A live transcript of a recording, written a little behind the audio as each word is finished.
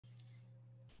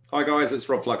Hi guys, it's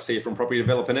Rob Flux here from Property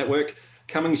Developer Network,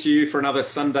 coming to you for another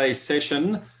Sunday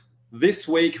session. This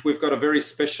week we've got a very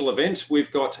special event.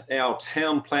 We've got our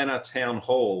Town Planner Town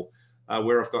Hall,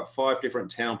 where I've got 5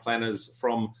 different town planners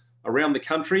from around the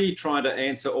country trying to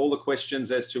answer all the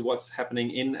questions as to what's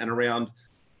happening in and around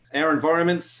our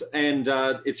environments, and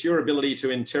it's your ability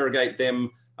to interrogate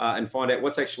them and find out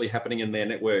what's actually happening in their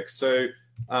network. So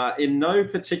in no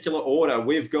particular order,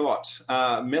 we've got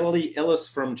Melanie Ellis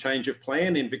from Change of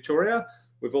Plan in Victoria.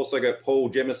 We've also got Paul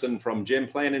Jemison from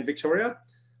Gemplan in Victoria.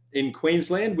 In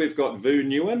Queensland, we've got Vu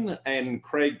Nguyen and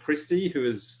Craig Christie, who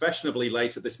is fashionably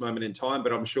late at this moment in time,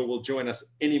 but I'm sure will join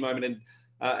us any moment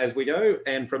as we go.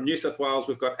 And from New South Wales,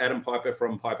 we've got Adam Piper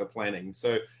from Piper Planning.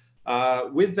 So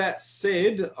with that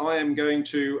said, I am going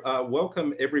to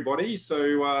welcome everybody.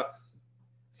 So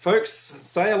folks,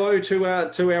 say hello to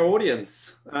our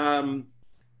audience.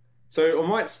 So I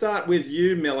might start with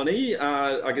you, Melanie.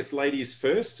 I guess ladies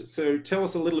first. So tell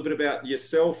us a little bit about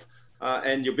yourself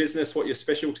and your business, what your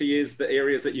specialty is, the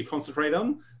areas that you concentrate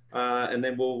on, and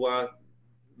then we'll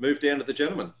move down to the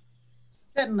gentleman.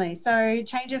 Certainly. So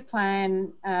Change of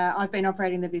Plan, I've been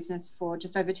operating the business for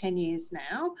just over 10 years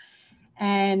now,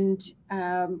 and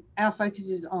our focus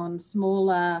is on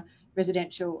smaller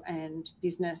residential and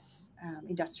business,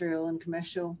 industrial and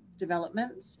commercial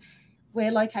developments.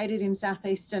 We're located in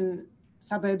southeastern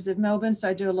suburbs of Melbourne, so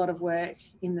I do a lot of work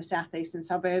in the southeastern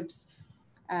suburbs,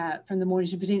 from the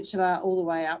Mornington Peninsula all the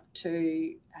way up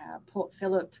to Port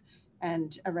Phillip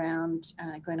and around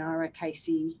Glenara,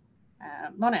 Casey,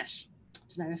 Monash,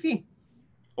 to name a few.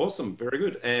 Awesome, very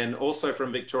good. And also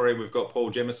from Victoria, we've got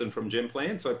Paul Jemison from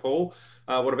Gemplan. So Paul,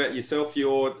 what about yourself,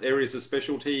 your areas of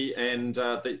specialty and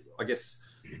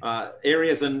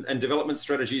areas and development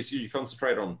strategies you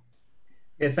concentrate on?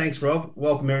 Yeah, thanks, Rob.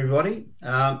 Welcome, everybody.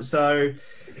 So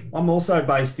I'm also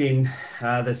based in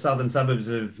the southern suburbs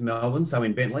of Melbourne, so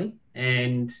in Bentley,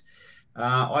 and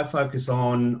I focus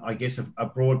on, I guess, a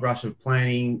broad brush of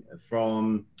planning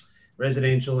from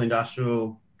residential,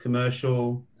 industrial,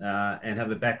 commercial, and have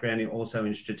a background also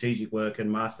in strategic work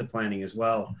and master planning as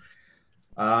well.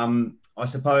 I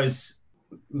suppose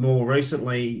more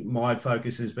recently, my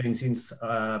focus has been, since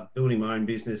building my own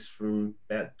business from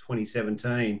about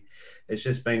 2017, it's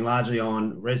just been largely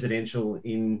on residential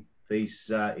in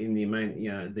these in the main,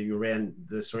 around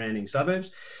the surrounding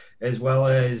suburbs, as well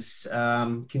as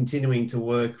continuing to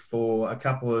work for a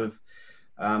couple of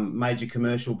major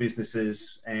commercial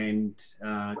businesses and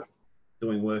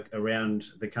doing work around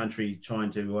the country trying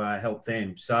to help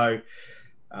them. So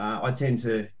I tend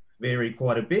to vary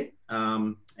quite a bit,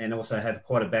 and also have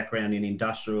quite a background in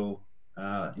industrial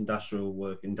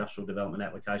work, industrial development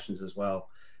applications as well.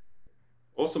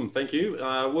 Awesome, thank you.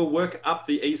 We'll work up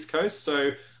the East Coast.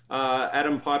 So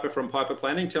Adam Piper from Piper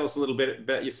Planning, tell us a little bit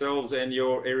about yourselves and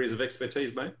your areas of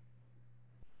expertise, mate.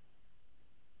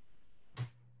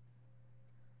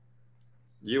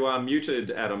 You are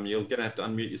muted, Adam. You're going to have to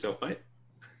unmute yourself, mate.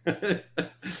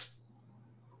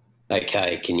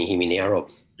 Okay, can you hear me now, Rob?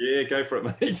 Yeah, go for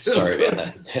it, mate. Sorry about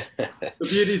that. The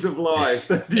beauties of live.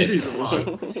 The beauties of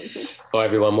live. Hi,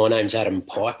 everyone. My name's Adam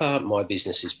Piper. My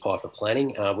business is Piper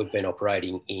Planning. We've been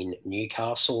operating in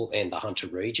Newcastle and the Hunter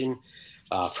region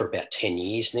for about 10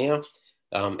 years now.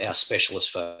 Our specialist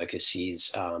focus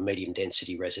is medium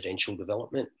density residential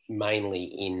development, mainly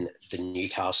in the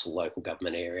Newcastle local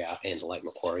government area and the Lake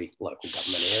Macquarie local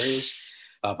government areas.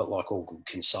 But like all good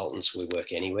consultants, we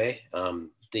work anywhere.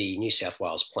 The New South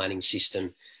Wales planning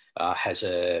system has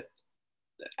a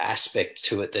aspect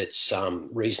to it that's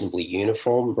reasonably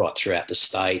uniform right throughout the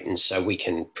state, and so we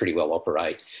can pretty well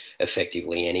operate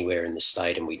effectively anywhere in the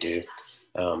state, and we do.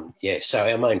 So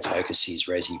our main focus is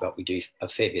resi, but we do a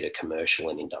fair bit of commercial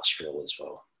and industrial as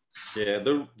well. Yeah,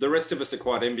 the rest of us are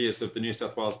quite envious of the New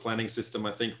South Wales planning system,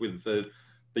 I think, with the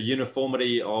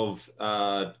uniformity of,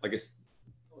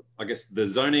 I guess the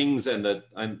zonings and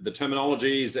the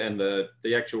terminologies and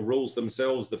the actual rules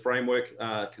themselves, the framework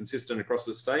consistent across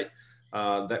the state.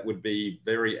 That would be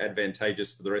very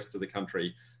advantageous for the rest of the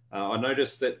country. I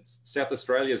noticed that South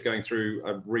Australia is going through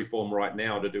a reform right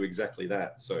now to do exactly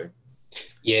that. So,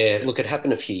 yeah, look, it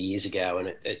happened a few years ago,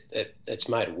 and it's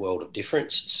made a world of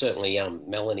difference. Certainly,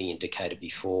 Melanie indicated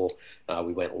before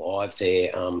we went live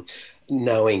there,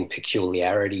 knowing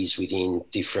peculiarities within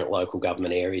different local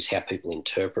government areas, how people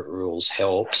interpret rules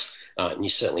helps. And you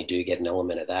certainly do get an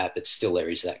element of that, but still there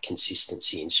is that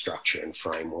consistency in structure and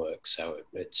framework. So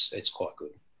it's quite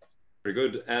good. Very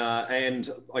good. And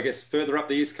I guess further up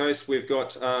the East Coast, we've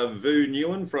got Vu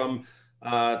Nguyen from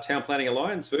Town Planning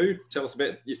Alliance. Vu, tell us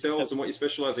about yourselves and what you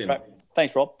specialise in.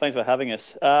 Thanks, Rob. Thanks for having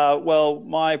us. Well,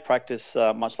 my practice,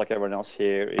 much like everyone else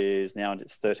here, is now in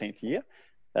its 13th year.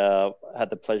 I had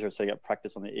the pleasure of setting up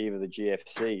practice on the eve of the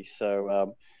GFC. So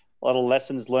a lot of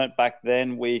lessons learnt back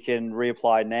then we can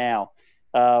reapply now.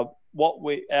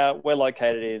 We're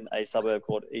located in a suburb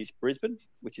called East Brisbane,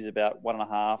 which is about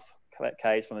 1.5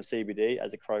 k's from the CBD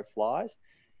as a crow flies.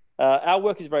 Our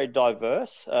work is very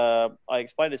diverse. I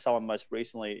explained to someone most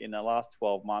recently, in the last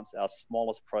 12 months, our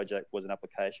smallest project was an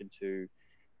application to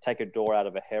take a door out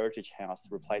of a heritage house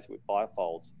to replace it with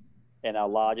bifolds. And our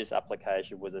largest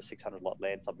application was a 600 lot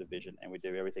land subdivision, and we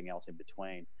do everything else in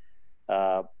between.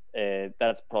 And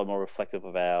that's probably more reflective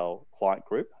of our client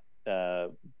group.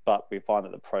 But we find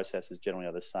that the processes generally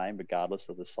are the same, regardless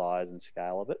of the size and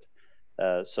scale of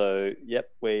it. So, yep,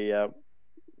 we,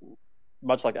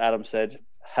 much like Adam said,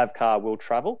 have car, will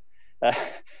travel.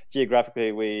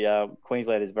 Geographically,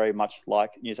 Queensland is very much like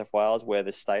New South Wales, where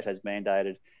the state has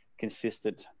mandated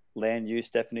consistent land use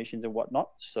definitions and whatnot.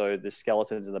 So the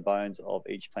skeletons and the bones of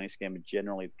each planning scheme are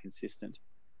generally consistent,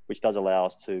 which does allow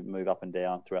us to move up and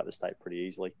down throughout the state pretty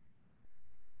easily.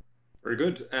 Very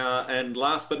good. And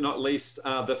last but not least,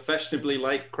 the fashionably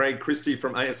late Craig Christie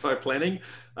from ASI Planning.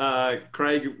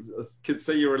 Craig, could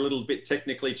see you're a little bit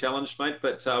technically challenged, mate,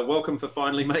 but welcome for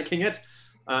finally making it.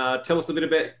 Tell us a bit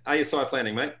about ASI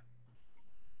Planning, mate.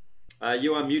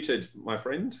 You are muted, my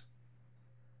friend.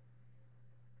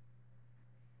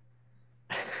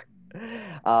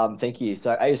 Thank you.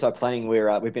 So ASI Planning,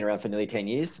 we've been around for nearly 10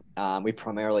 years. We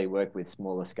primarily work with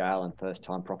smaller scale and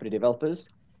first-time property developers,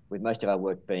 with most of our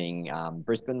work being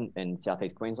Brisbane and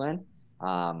Southeast Queensland.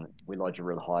 We lodge a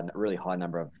really high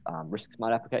number of risk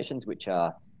smart applications, which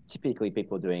are typically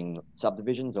people doing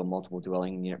subdivisions or multiple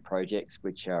dwelling unit projects,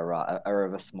 which are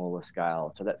of a smaller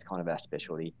scale. So that's kind of our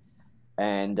specialty,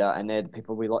 and they're the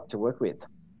people we like to work with.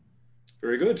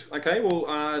 Very good. Okay,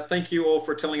 well, thank you all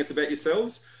for telling us about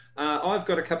yourselves. I've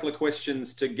got a couple of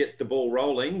questions to get the ball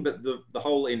rolling, but the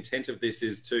whole intent of this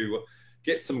is to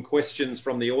get some questions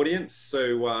from the audience.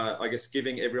 So I guess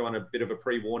giving everyone a bit of a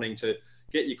pre-warning to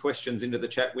get your questions into the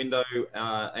chat window.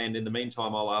 And in the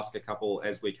meantime, I'll ask a couple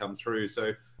as we come through.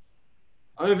 So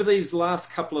over these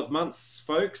last couple of months,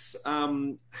 folks,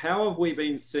 how have we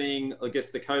been seeing, I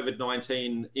guess, the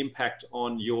COVID-19 impact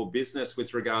on your business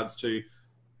with regards to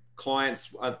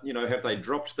clients? Have they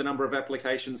dropped the number of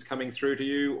applications coming through to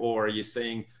you, or are you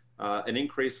seeing an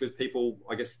increase with people,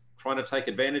 I guess, trying to take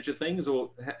advantage of things,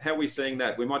 or how are we seeing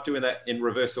that? We might do that in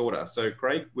reverse order. So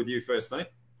Craig, with you first, mate.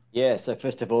 Yeah, so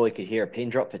first of all, you could hear a pin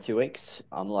drop for 2 weeks.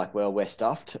 I'm like, well, we're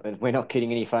stuffed. We're not getting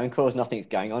any phone calls. Nothing's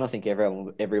going on. I think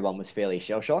everyone was fairly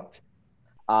shell-shocked.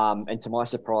 And to my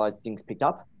surprise, things picked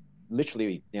up.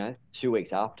 Literally, 2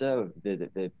 weeks after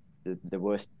the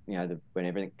worst, when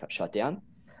everything got shut down.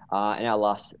 And our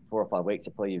last 4 or 5 weeks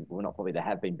are they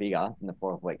have been bigger than the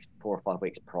 4 or 5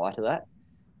 weeks prior to that.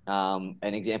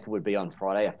 An example would be on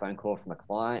Friday, a phone call from a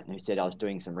client who said, I was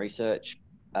doing some research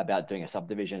about doing a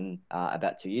subdivision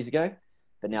about 2 years ago.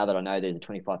 But now that I know there's a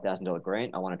 $25,000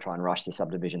 grant, I want to try and rush the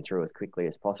subdivision through as quickly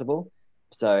as possible.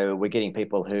 So we're getting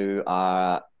people who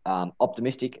are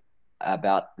optimistic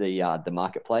about the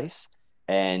marketplace.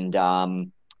 And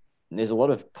there's a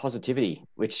lot of positivity,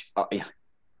 which it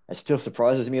still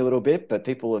surprises me a little bit, but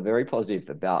people are very positive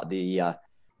about the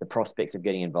prospects of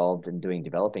getting involved and doing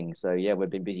developing. So yeah, we've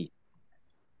been busy.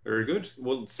 Very good.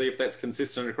 We'll see if that's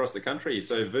consistent across the country.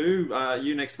 So Vu,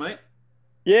 you next, mate.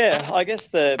 Yeah, I guess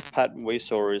the pattern we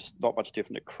saw is not much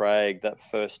different to Craig. That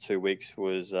first 2 weeks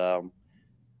was a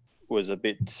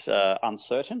bit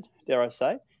uncertain, dare I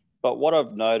say. But what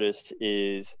I've noticed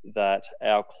is that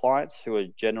our clients, who are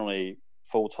generally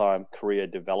full-time career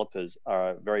developers,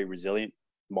 are a very resilient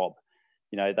mob.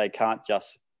 They can't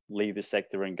just leave the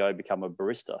sector and go become a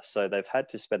barista. So they've had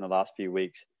to spend the last few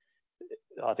weeks,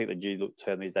 I think the new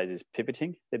term these days is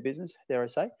pivoting their business, dare I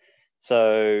say.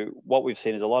 So what we've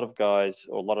seen is a lot of guys,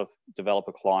 or a lot of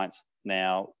developer clients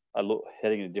now are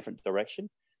heading in a different direction.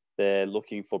 They're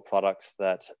looking for products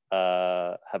that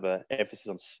have an emphasis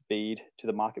on speed to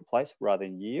the marketplace rather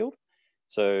than yield.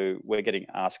 So we're getting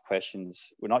asked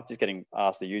questions. We're not just getting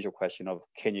asked the usual question of,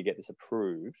 can you get this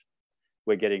approved?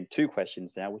 We're getting 2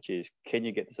 questions now, which is, can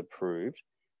you get this approved?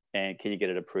 And can you get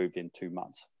it approved in 2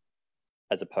 months?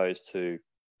 As opposed to,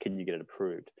 can you get it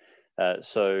approved?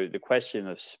 So the question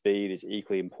of speed is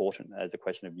equally important as the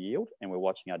question of yield. And we're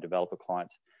watching our developer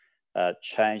clients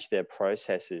change their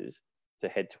processes to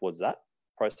head towards that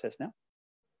process now.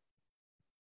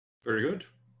 Very good.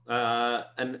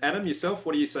 And Adam, yourself,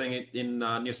 what are you seeing in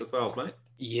New South Wales, mate?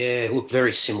 Yeah, look,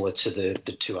 very similar to the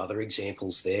 2 other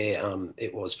examples there.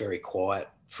 It was very quiet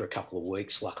for a couple of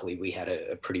weeks. Luckily, we had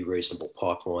a pretty reasonable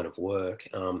pipeline of work.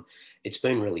 It's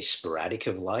been really sporadic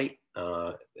of late.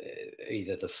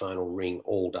 Either the phone will ring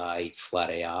all day flat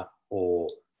out, or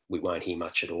we won't hear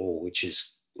much at all, which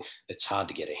is, it's hard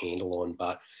to get a handle on.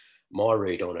 But my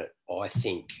read on it, I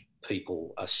think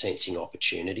people are sensing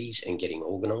opportunities and getting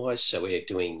organised. So we're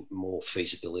doing more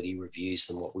feasibility reviews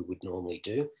than what we would normally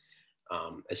do,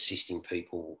 assisting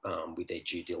people with their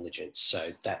due diligence.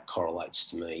 So that correlates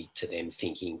to me to them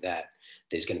thinking that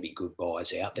there's going to be good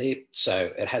buyers out there.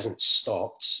 So it hasn't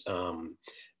stopped.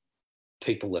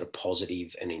 People that are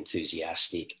positive and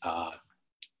enthusiastic are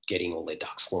getting all their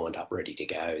ducks lined up, ready to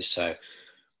go. So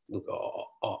look,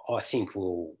 I think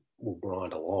we'll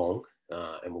grind along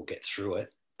and we'll get through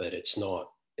it, but it's not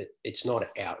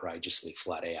outrageously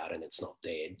flat out and it's not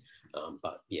dead.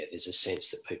 But yeah, there's a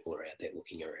sense that people are out there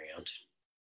looking around.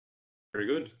 Very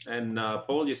good. And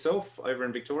Paul, yourself over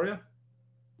in Victoria?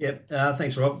 Yep.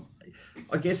 Thanks, Rob.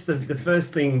 I guess the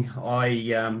first thing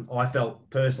I felt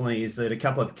personally is that a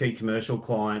couple of key commercial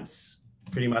clients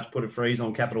pretty much put a freeze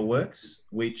on capital works,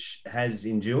 which has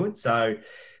endured. So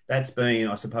that's been,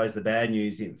 I suppose, the bad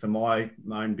news for my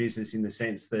own business, in the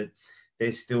sense that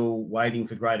they're still waiting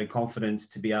for greater confidence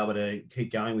to be able to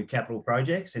keep going with capital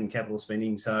projects and capital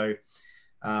spending. So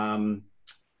I'm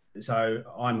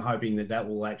hoping that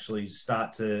will actually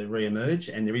start to re-emerge,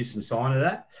 and there is some sign of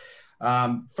that.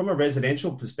 From a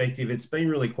residential perspective, it's been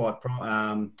really quite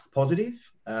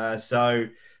positive. So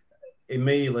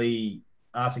immediately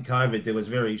after COVID, there was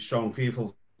very strong fear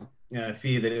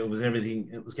that it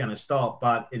was going to stop,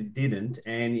 but it didn't.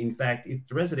 And in fact, if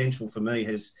the residential for me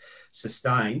has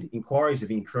sustained, inquiries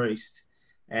have increased,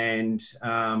 and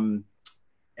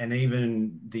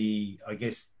even the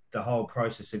whole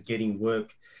process of getting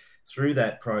work through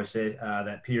that process,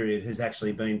 that period, has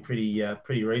actually been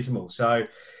pretty reasonable. So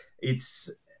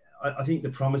I think the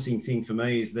promising thing for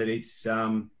me is that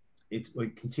we're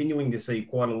continuing to see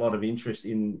quite a lot of interest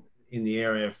in the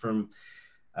area from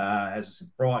as I said,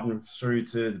 Brighton through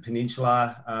to the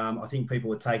peninsula. I think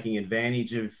people are taking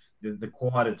advantage of the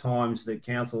quieter times that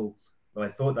council they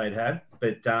thought they'd have,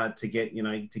 but to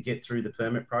get through the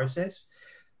permit process.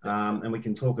 And we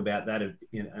can talk about that,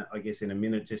 I guess, in a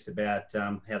minute, just about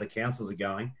how the councils are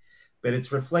going. But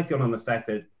it's reflected on the fact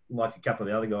that, like a couple of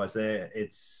the other guys there,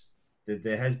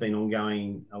 there has been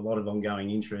a lot of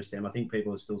ongoing interest, and I think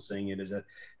people are still seeing it as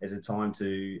a time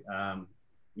to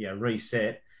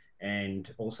reset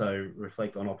and also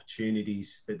reflect on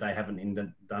opportunities that they haven't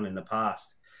done in the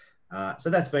past. So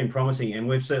that's been promising, and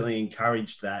we've certainly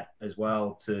encouraged that as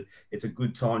well. It's a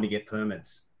good time to get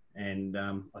permits, and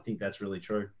I think that's really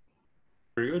true.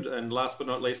 Very good. And last but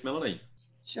not least, Melanie.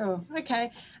 Sure. Okay.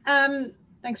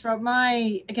 Thanks, Rob.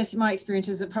 I guess my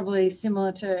experiences are probably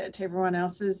similar to everyone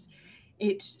else's.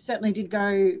 It certainly did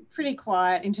go pretty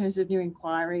quiet in terms of new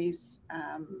inquiries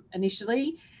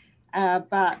initially,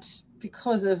 but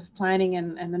because of planning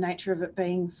and the nature of it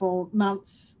being for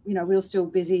months, we were still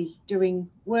busy doing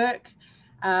work.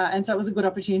 And so it was a good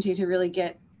opportunity to really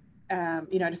get,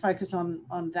 to focus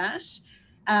on that.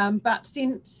 But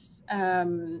since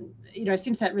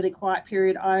that really quiet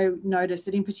period, I noticed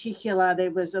that in particular, there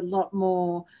was a lot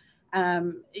more,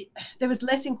 there was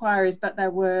less inquiries, but they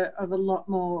were of a lot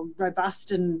more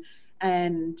robust and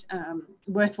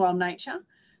worthwhile nature.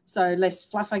 So less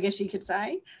fluff, I guess you could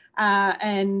say.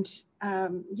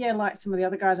 Like some of the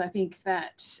other guys, I think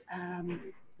that,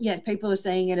 people are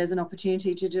seeing it as an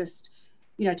opportunity to just,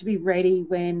 to be ready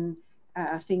when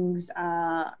things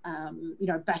are,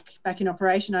 back in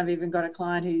operation. I've even got a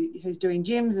client who's doing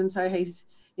gyms, and so he's,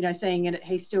 seeing it,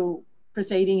 he's still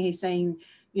proceeding. He's seeing,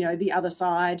 the other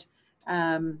side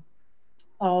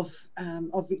of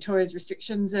Victoria's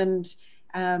restrictions, and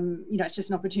it's just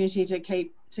an opportunity to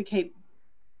keep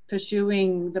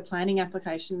pursuing the planning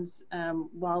applications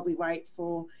while we wait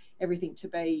for everything to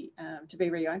be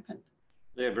reopened.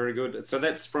 Yeah, very good. So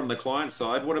that's from the client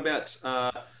side. What about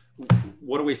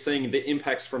what are we seeing the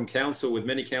impacts from council, with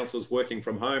many councils working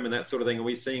from home and that sort of thing? Are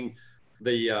we seeing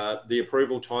the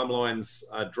approval timelines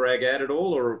drag out at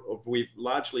all, or have we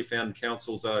largely found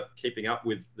councils are keeping up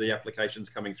with the applications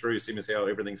coming through, seeing as how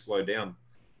everything's slowed down?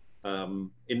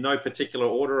 In no particular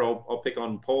order, I'll pick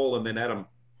on Paul and then Adam.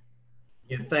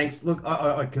 Yeah, thanks. Look,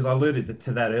 because I alluded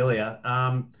to that earlier,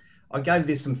 I gave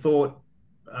this some thought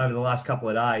over the last couple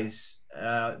of days.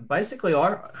 Basically,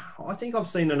 I think I've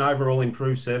seen an overall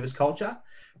improved service culture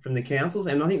from the councils,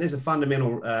 and I think there's a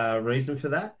fundamental reason for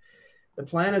that. The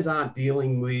planners aren't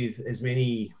dealing with as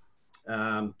many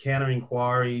counter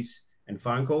inquiries and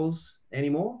phone calls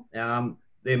anymore.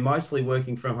 They're mostly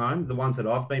working from home. The ones that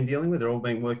I've been dealing with, they're all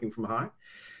been working from home.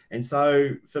 And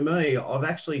so for me, I've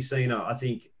actually seen, I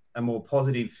think, a more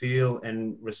positive feel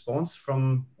and response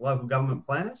from local government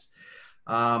planners.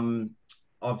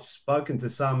 I've spoken to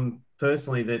some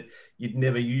personally that you'd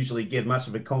never usually get much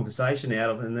of a conversation out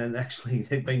of, and then actually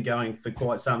they've been going for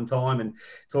quite some time and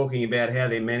talking about how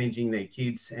they're managing their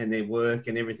kids and their work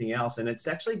and everything else. And it's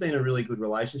actually been a really good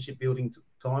relationship building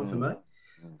time for me.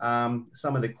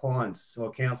 Some of the clients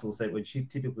or councils that we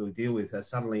typically deal with are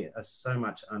suddenly so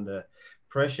much under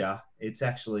pressure. It's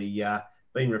actually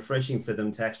been refreshing for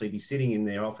them to actually be sitting in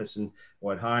their office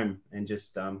or at home and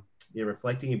just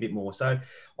reflecting a bit more. So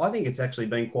I think it's actually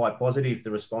been quite positive,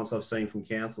 the response I've seen from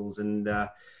councils, and I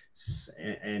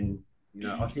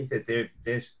think that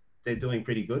they're doing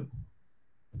pretty good.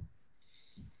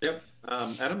 Yep.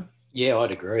 Adam? Yeah,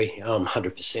 I'd agree.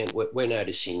 100%. We're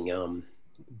noticing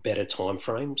better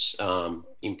timeframes,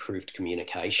 improved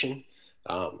communication.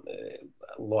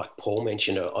 Like Paul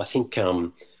mentioned, I think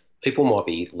people might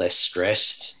be less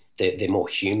stressed. They're more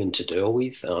human to deal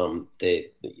with. They're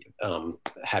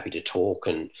happy to talk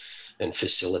and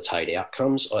facilitate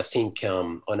outcomes. I think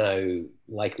I know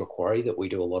Lake Macquarie, that we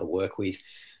do a lot of work with.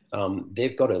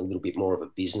 They've got a little bit more of a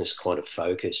business kind of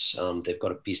focus. They've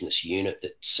got a business unit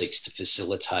that seeks to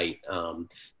facilitate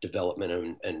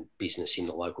development and business in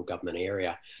the local government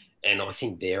area. And I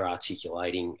think they're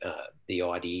articulating the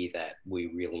idea that we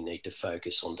really need to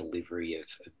focus on delivery of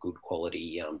good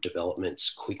quality developments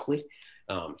quickly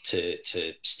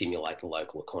to stimulate the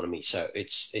local economy. So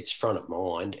it's front of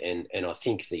mind, and I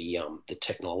think the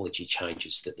technology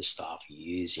changes that the staff are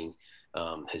using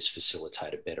has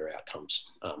facilitated better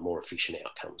outcomes, more efficient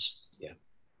outcomes. Yeah.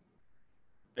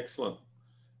 Excellent.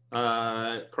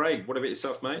 Craig, what about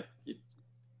yourself, mate?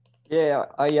 Yeah,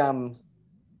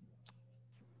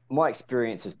 my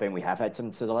experience has been we have had some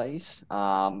delays.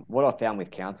 What I found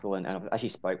with council, and I've actually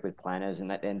spoke with planners,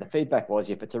 and the feedback was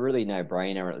if it's a really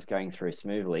no-brainer and it's going through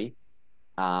smoothly,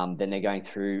 then they're going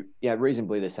through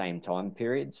reasonably the same time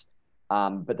periods.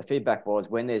 But the feedback was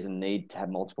when there's a need to have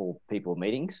multiple people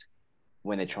meetings,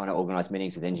 when they're trying to organise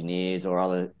meetings with engineers or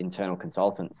other internal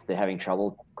consultants, they're having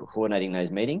trouble coordinating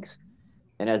those meetings.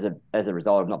 And as a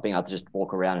result of not being able to just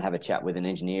walk around and have a chat with an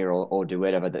engineer or do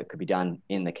whatever that could be done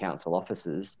in the council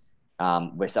offices,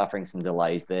 we're suffering some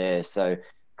delays there. So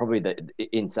probably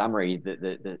in summary,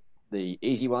 the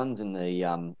easy ones and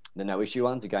the no issue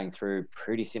ones are going through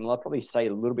pretty similar. Probably say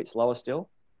a little bit slower still,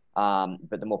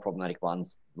 but the more problematic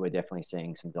ones, we're definitely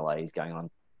seeing some delays going on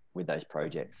with those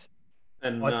projects.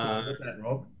 And I'd support that,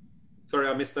 Rob. Sorry,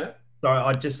 I missed that. Sorry,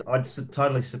 I'd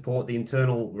totally support the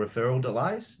internal referral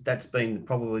delays. That's been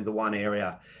probably the one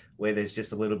area where there's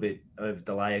just a little bit of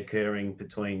delay occurring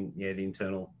between the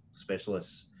internal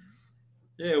specialists.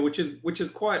 Yeah, which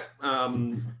is quite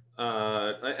and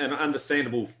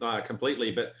understandable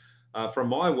completely. But from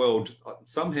my world,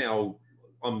 somehow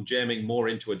I'm jamming more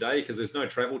into a day because there's no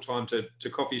travel time to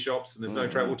coffee shops, and there's no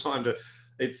travel time to.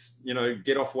 It's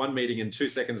get off one meeting and 2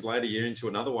 seconds later you're into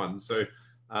another one. So.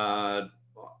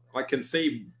 I can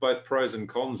see both pros and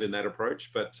cons in that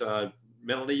approach, but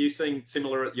Melanie, you seeing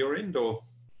similar at your end, or?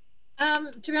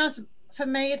 To be honest, for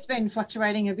me, it's been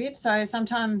fluctuating a bit. So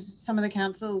sometimes some of the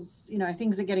councils,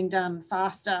 things are getting done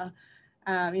faster,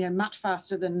 much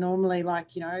faster than normally, like,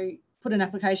 put an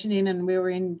application in and we were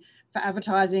in for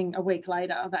advertising a week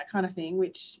later, that kind of thing,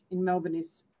 which in Melbourne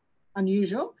is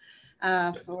unusual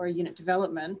for a unit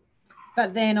development.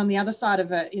 But then on the other side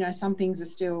of it, some things are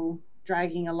still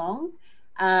dragging along.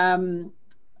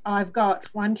 I've got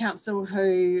one council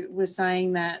who was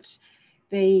saying that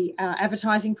the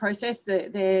advertising process,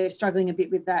 they're struggling a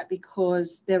bit with that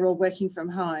because they're all working from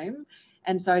home.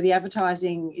 And so the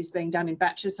advertising is being done in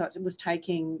batches. So it was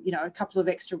taking, a couple of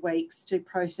extra weeks to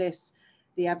process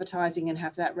the advertising and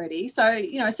have that ready. So,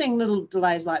 seeing little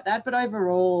delays like that, but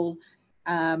overall,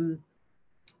 I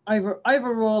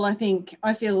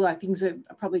feel like things are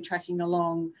probably tracking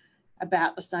along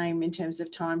about the same in terms of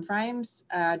timeframes.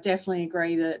 Definitely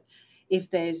agree that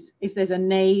if there's a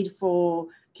need for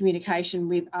communication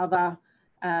with other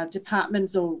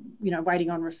departments or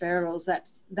waiting on referrals,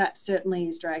 that certainly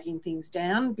is dragging things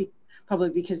down.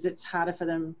 Probably because it's harder for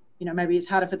them. Maybe it's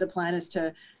harder for the planners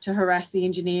to harass the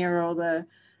engineer or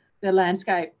the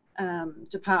landscape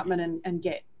department and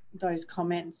get those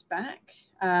comments back.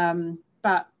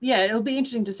 But yeah, it'll be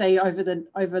interesting to see over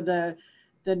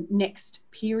the next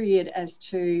period as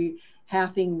to how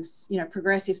things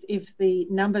progress. If the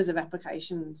numbers of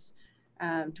applications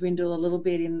dwindle a little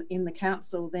bit in the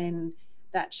council, then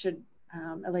that should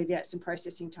alleviate some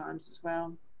processing times as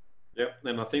well. Yep,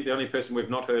 and I think the only person we've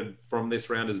not heard from this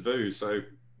round is Vu. So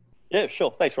Yeah,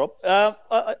 sure. Thanks, Rob.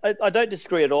 I don't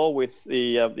disagree at all with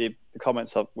the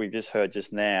comments we've just heard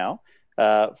just now.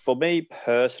 For me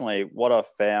personally, what I've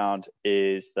found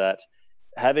is that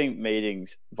having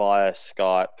meetings via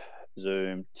Skype,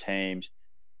 Zoom, Teams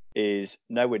is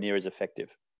nowhere near as effective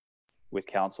with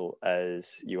council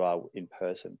as you are in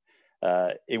person.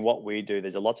 In what we do,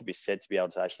 there's a lot to be said to be able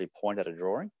to actually point at a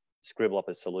drawing, scribble up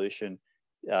a solution,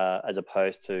 as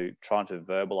opposed to trying to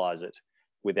verbalize it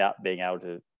without being able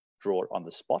to draw it on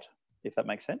the spot, if that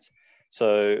makes sense.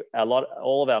 So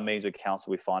all of our meetings with council,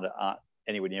 we find it aren't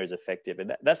anywhere near as effective.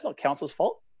 And that's not council's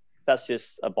fault. That's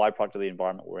just a byproduct of the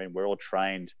environment we're in. We're all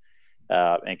trained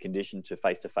and conditioned to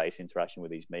face-to-face interaction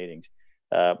with these meetings.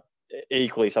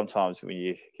 Equally, sometimes when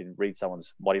you can read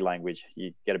someone's body language,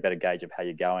 you get a better gauge of how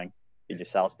you're going in your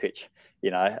sales pitch,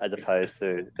 as opposed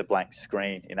to the blank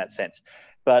screen in that sense.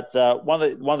 But one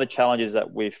of the challenges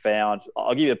that we've found,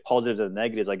 I'll give you the positives and the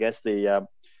negatives. I guess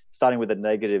starting with the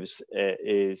negatives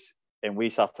is, and we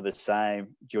suffer the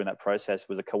same during that process,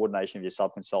 was the coordination of your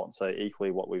sub-consultants. So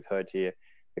equally what we've heard here,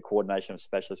 the coordination of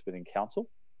specialists within council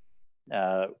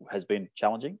has been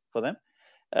challenging for them.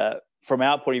 From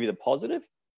our point of view, the positive,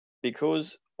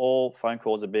 because all phone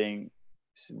calls are being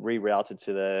rerouted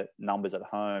to their numbers at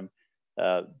home,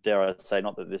 dare I say,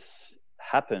 not that this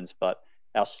happens, but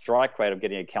our strike rate of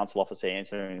getting a council officer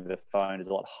answering the phone is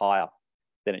a lot higher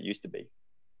than it used to be,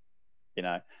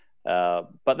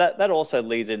 but that also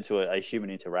leads into a human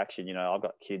interaction. I've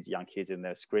got young kids in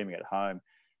there screaming at home,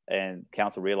 and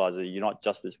council realizes you're not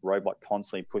just this robot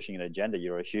constantly pushing an agenda.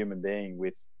 You're a human being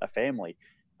with a family,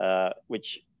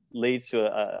 which leads to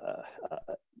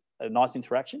a nice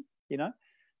interaction.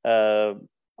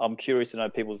 I'm curious to know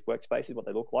people's workspaces, what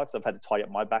they look like. So I've had to tidy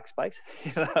up my backspace.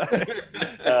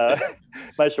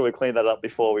 Make sure we clean that up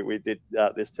before we did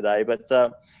this today. But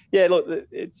yeah, look,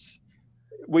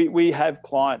 we have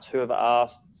clients who have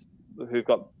asked, who've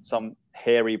got some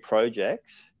hairy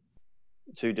projects,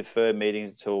 to defer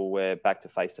meetings until we're back to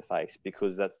face,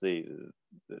 because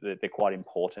they're quite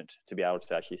important to be able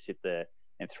to actually sit there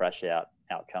and thrash out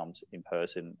outcomes in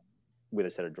person with a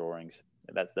set of drawings.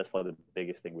 That's probably the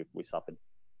biggest thing we suffered.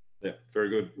 Yeah, very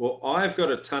good. Well, I've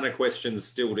got a ton of questions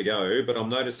still to go, but I'm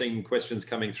noticing questions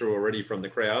coming through already from the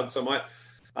crowd. So I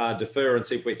might defer and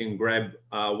see if we can grab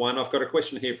one. I've got a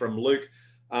question here from Luke,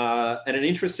 and an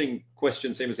interesting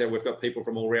question, seems as how we've got people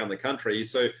from all around the country.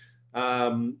 So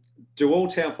do all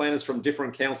town planners from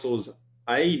different councils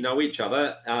know each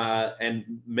other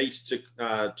and meet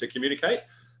to communicate?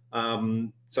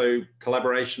 So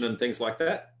collaboration and things like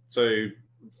that. So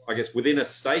I guess within a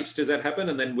state, does that happen?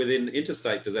 And then within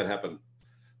interstate, does that happen?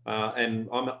 And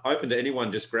I'm open to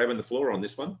anyone just grabbing the floor on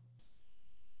this one.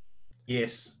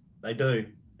 Yes, they do.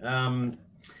 The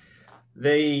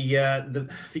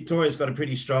Victoria's got a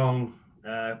pretty strong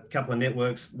couple of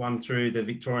networks, one through the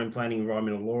Victorian Planning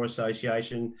Environmental Law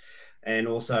Association, and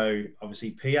also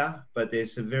obviously PIA, but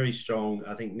there's a very strong,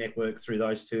 I think, network through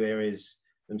those two areas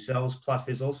themselves. Plus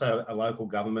there's also a local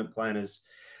government planners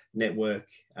network.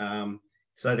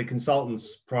 So the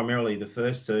consultants, primarily the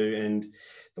first two, and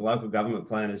the local government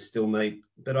planners still meet,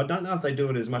 but I don't know if they do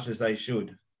it as much as they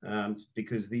should,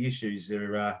 because the issues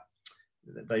are,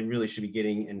 they really should be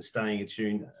getting and staying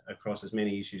attuned across as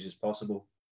many issues as possible.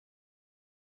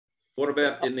 What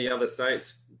about in the other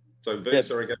states? So,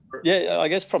 sorry, go for it. Yeah, I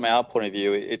guess from our point of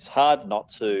view, it's hard not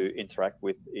to interact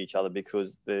with each other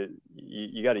because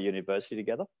you go to university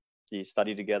together, you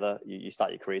study together, you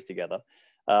start your careers together.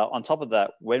 On top of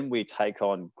that, when we take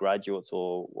on graduates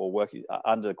or work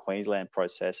under the Queensland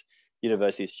process,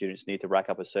 university students need to rack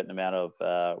up a certain amount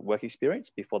of work experience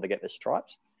before they get their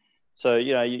stripes. So,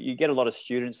 you get a lot of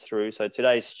students through. So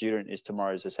today's student is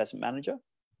tomorrow's assessment manager.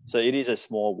 So it is a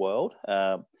small world.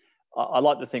 I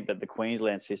like to think that the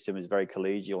Queensland system is very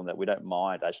collegial and that we don't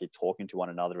mind actually talking to one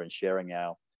another and sharing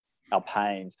our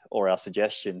pains or our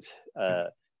suggestions.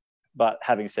 But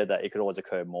having said that, it could always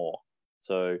occur more.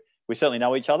 So we certainly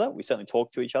know each other. We certainly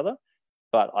talk to each other,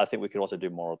 but I think we could also do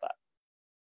more of that.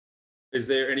 Is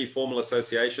there any formal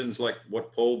associations like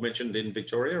what Paul mentioned in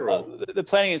Victoria? Or? The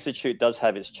Planning Institute does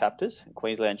have its chapters,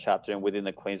 Queensland chapter, and within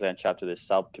the Queensland chapter, there's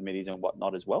subcommittees and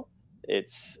whatnot as well.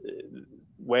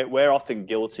 We're often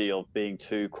guilty of being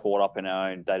too caught up in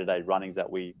our own day-to-day runnings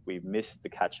that we missed the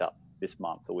catch-up this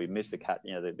month, or we missed the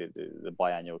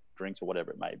biannual drinks or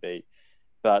whatever it may be.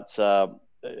 But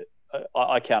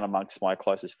I count amongst my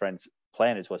closest friends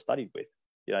planners who I studied with.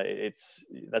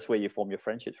 That's where you form your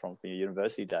friendships from your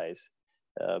university days.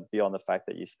 Beyond the fact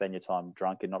that you spend your time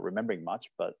drunk and not remembering much,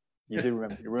 but you do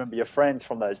remember your friends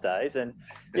from those days. And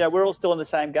we're all still in the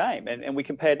same game, and we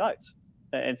compare notes.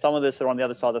 And some of us are on the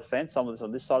other side of the fence, some of us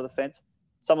on this side of the fence.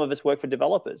 some of us work for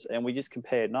developers, and we just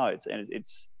compare notes. And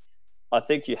I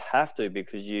think you have to,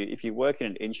 because if you work in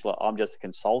an insular, I'm just a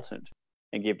consultant,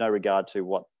 and give no regard to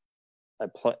what a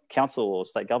council or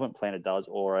state government planner does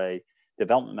or a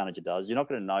development manager does, you're not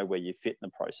going to know where you fit in the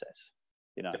process,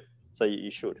 you know. So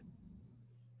you should.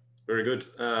 Very good.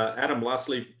 Adam,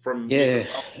 lastly, from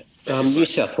New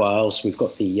South Wales, we've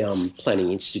got the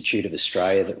Planning Institute of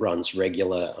Australia that runs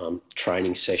regular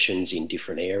training sessions in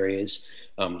different areas.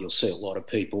 You'll see a lot of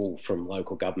people from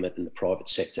local government and the private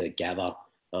sector gather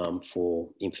for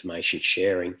information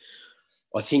sharing.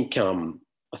 I think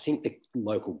the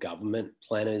local government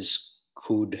planners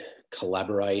could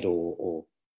collaborate or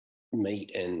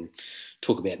meet and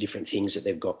talk about different things that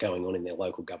they've got going on in their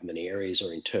local government areas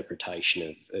or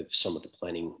interpretation of some of the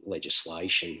planning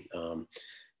legislation.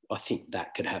 I think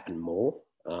that could happen more,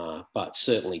 but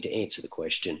certainly to answer the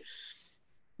question,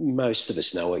 most of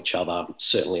us know each other,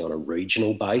 certainly on a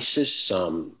regional basis.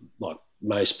 Like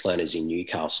most planners in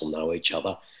Newcastle know each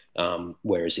other,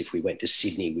 whereas if we went to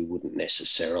Sydney, we wouldn't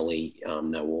necessarily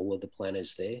know all of the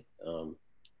planners there.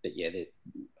 But yeah,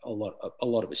 a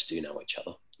lot of us do know each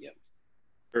other. Yeah.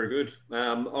 Very good.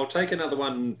 I'll take another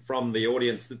one from the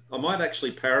audience. I might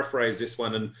actually paraphrase this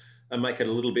one and make it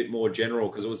a little bit more general,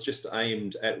 because it was just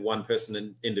aimed at one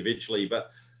person individually. But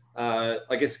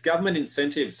I guess government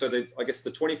incentives. So I guess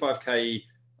the 25K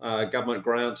government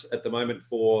grant at the moment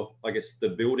for, I guess, the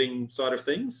building side of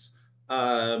things.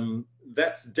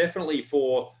 That's definitely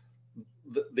for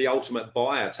the ultimate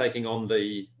buyer taking on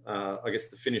the, I guess,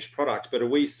 the finished product. But are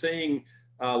we seeing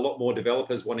a lot more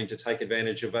developers wanting to take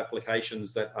advantage of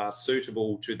applications that are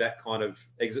suitable to that kind of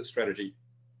exit strategy?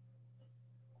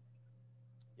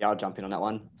 Yeah, I'll jump in on that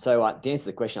one. So to answer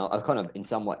the question, I've kind of in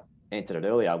somewhat answered it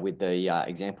earlier with the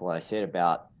example I said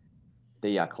about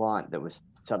the client that was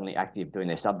suddenly active doing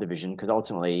their subdivision, because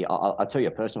ultimately, I'll tell you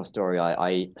a personal story.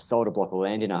 I sold a block of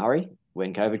land in a hurry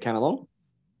when COVID came along,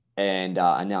 and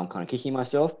now I'm kind of kicking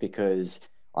myself because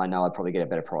I know I'd probably get a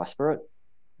better price for it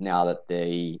now that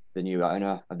the new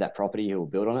owner of that property who will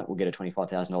build on it will get a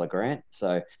 $25,000 grant.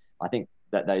 So I think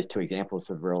that those two examples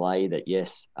sort of relay that,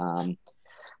 yes,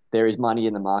 there is money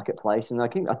in the marketplace, and I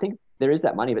think there is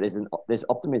that money, but there's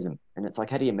optimism, and it's like,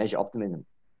 how do you measure optimism?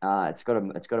 It's got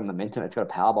a momentum, it's got a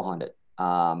power behind it.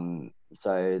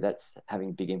 So that's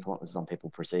having big influences on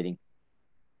people proceeding.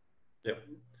 Yep.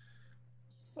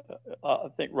 I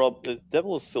think, Rob, the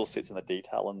devil still sits in the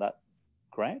detail in that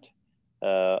grant.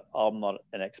 I'm not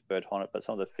an expert on it, but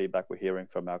some of the feedback we're hearing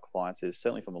from our clients is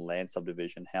certainly from a land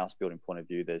subdivision, house building point of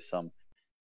view, there's some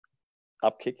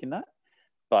upkick in that.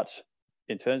 But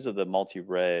in terms of the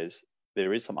multi-rares,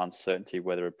 there is some uncertainty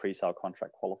whether a pre-sale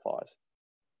contract qualifies,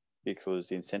 because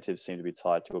the incentives seem to be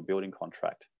tied to a building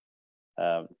contract,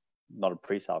 not a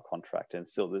pre-sale contract. And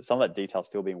still, some of that detail is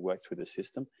still being worked through the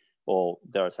system, or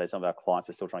dare I say, some of our clients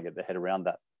are still trying to get their head around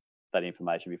that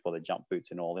information before they jump boots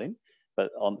and all in.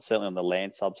 But certainly on the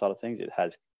land sub side of things, it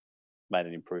has made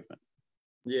an improvement.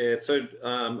 Yeah, so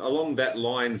along that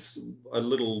lines, a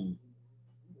little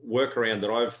workaround that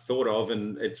I've thought of,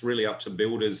 and it's really up to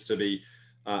builders to be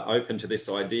open to this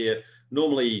idea.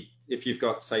 Normally, if you've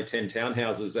got, say, 10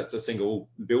 townhouses, that's a single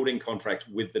building contract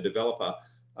with the developer.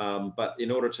 But in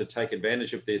order to take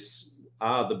advantage of this,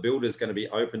 are the builders going to be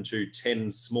open to 10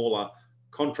 smaller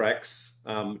contracts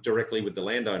directly with the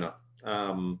landowner?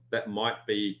 That might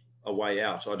be a way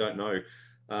out, I don't know.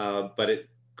 But it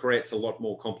creates a lot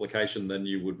more complication than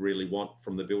you would really want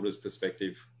from the builder's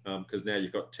perspective, because now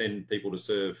you've got 10 people to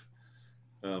serve.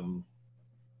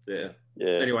 Yeah.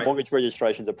 Anyway, mortgage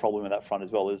registration's a problem in that front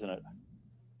as well, isn't it?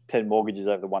 10 mortgages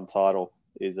over the one title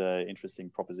is an interesting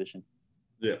proposition.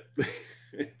 Yeah.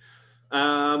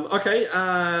 Okay.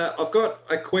 I've got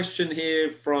a question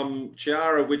here from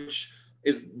Chiara, which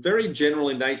is very general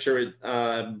in nature.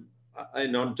 And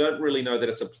I don't really know that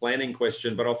it's a planning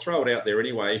question, but I'll throw it out there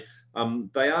anyway.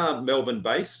 They are Melbourne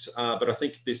based, but I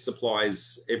think this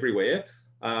applies everywhere.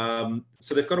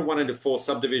 So they've got a 1/4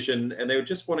 subdivision, and they were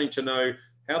just wanting to know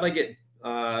how they get,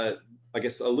 I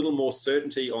guess, a little more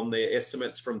certainty on their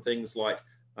estimates from things like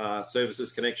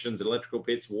services, connections, electrical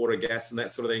pits, water, gas, and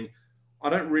that sort of thing. I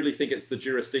don't really think it's the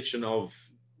jurisdiction of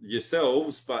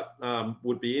yourselves, but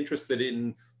would be interested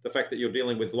in the fact that you're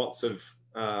dealing with lots of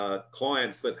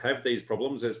clients that have these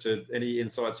problems, as to any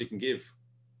insights you can give.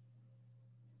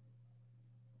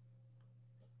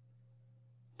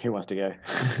 Who wants to go?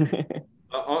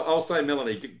 I'll say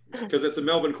Melanie, because it's a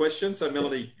Melbourne question. So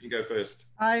Melanie, you go first.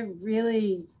 I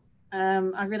really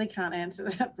can't answer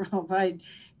that, Rob. I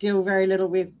deal very little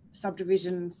with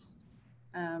subdivisions,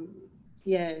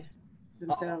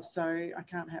 themselves. So I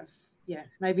can't have,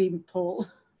 maybe Paul.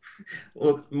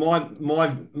 Look,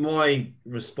 my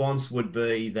response would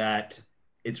be that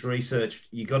it's research.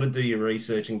 You got to do your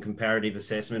research and comparative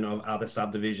assessment of other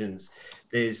subdivisions.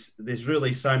 There's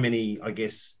really so many, I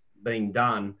guess, being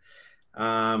done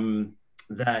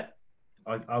that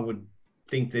I would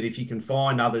think that if you can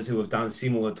find others who have done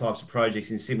similar types of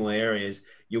projects in similar areas,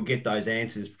 you'll get those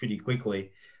answers pretty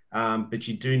quickly. But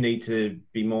you do need to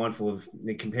be mindful of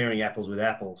comparing apples with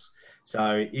apples.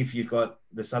 So if you've got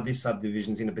this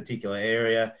subdivisions in a particular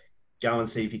area, go and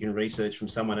see if you can research from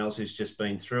someone else who's just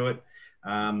been through it.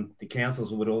 The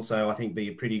councils would also, I think, be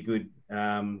a pretty good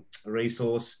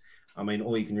resource. I mean,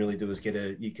 all you can really do is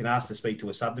you can ask to speak to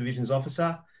a subdivisions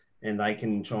officer and they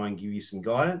can try and give you some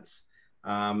guidance.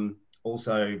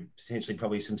 Also, potentially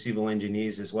probably some civil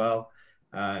engineers as well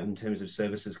in terms of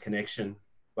services connection.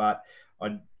 But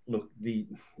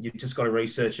you've just got to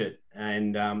research it.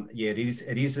 And yeah,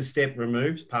 it is a step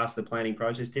removed past the planning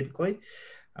process typically.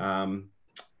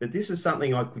 But this is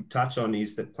something I could touch on,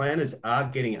 is that planners are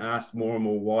getting asked more and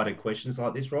more wider questions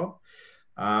like this, Rob.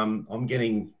 I'm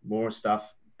getting more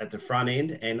stuff at the front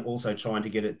end and also trying to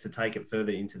get it to take it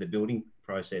further into the building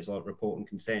process, like report and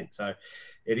consent. So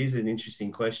it is an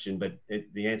interesting question, but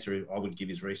the answer I would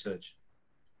give is research.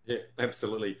 Yeah,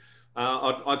 absolutely.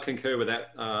 I concur with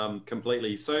that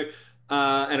completely. So,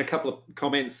 and a couple of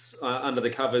comments under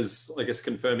the covers, I guess,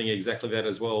 confirming exactly that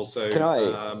as well. So can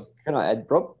I add,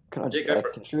 Rob? Can I just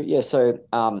contribute? Yeah. So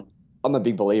I'm a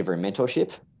big believer in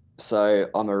mentorship. So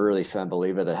I'm a really firm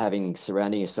believer that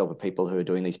surrounding yourself with people who are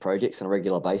doing these projects on a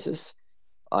regular basis.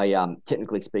 I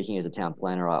technically speaking, as a town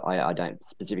planner, I don't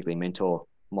specifically mentor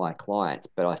my clients,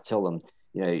 but I tell them,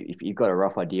 if you've got a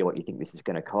rough idea what you think this is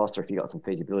going to cost, or if you've got some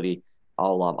feasibility,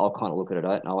 I'll kind of look at it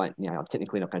out, and I won't, I'm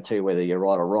technically not going to tell you whether you're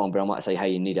right or wrong, but I might say, hey,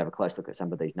 you need to have a close look at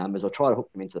some of these numbers. I'll try to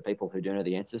hook them into the people who do know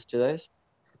the answers to those.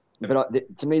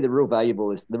 But to me, the real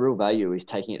value is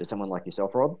taking it to someone like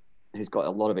yourself, Rob, who's got a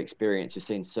lot of experience, who's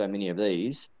seen so many of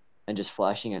these, and just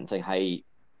flashing it and saying, hey,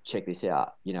 check this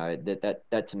out.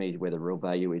 That to me is where the real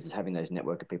value is having those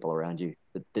network of people around you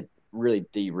that really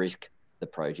de-risk the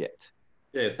project.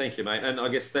 Yeah, thank you, mate. And I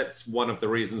guess that's one of the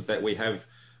reasons that we have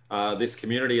this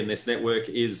community and this network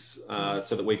is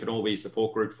so that we can all be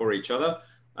support group for each other.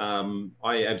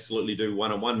 I absolutely do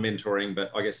one-on-one mentoring,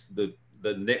 but I guess the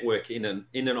network in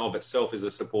and of itself is a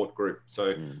support group.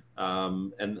 So,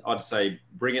 and I'd say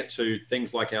bring it to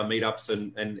things like our meetups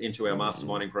and into our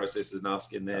masterminding processes and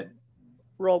ask in there.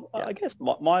 Rob, I guess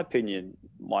my opinion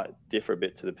might differ a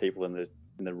bit to the people in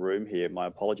the room here. My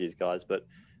apologies, guys, but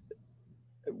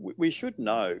we should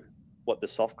know what the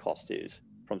soft cost is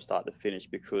from start to finish,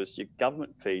 because your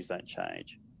government fees don't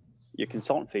change, your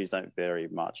consultant fees don't vary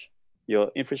much, your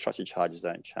infrastructure charges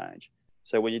don't change.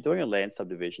 So when you're doing a land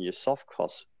subdivision, your soft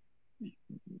costs,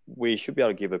 we should be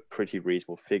able to give a pretty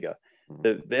reasonable figure.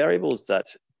 The variables that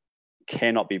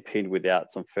cannot be pinned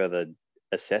without some further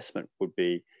assessment would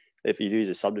be, if you use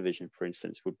a subdivision, for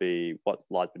instance, would be what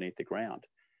lies beneath the ground,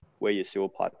 where your sewer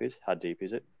pipe is, how deep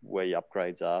is it, where your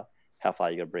upgrades are, how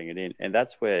far you're going to bring it in. And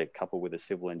that's where, coupled with a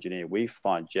civil engineer, we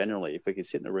find generally, if we can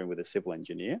sit in a room with a civil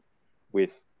engineer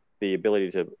with the ability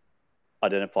to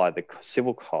identify the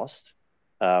civil cost,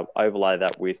 overlay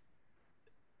that with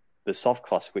the soft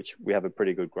costs, which we have a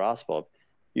pretty good grasp of,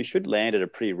 you should land at a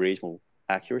pretty reasonable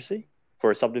accuracy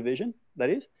for a subdivision, that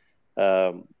is.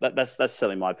 That's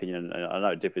certainly my opinion, and I know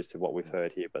it differs to what we've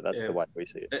heard here, but that's the way we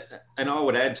see it. And I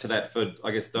would add to that, for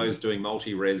I guess those doing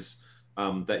multi-res,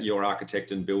 that your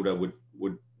architect and builder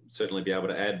would certainly be able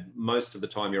to add. Most of the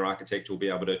time, your architect will be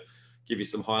able to give you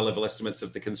some high-level estimates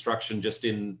of the construction just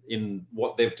in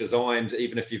what they've designed,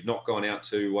 even if you've not gone out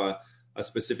to a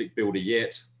specific builder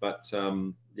yet. But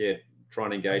try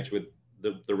and engage with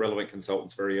the relevant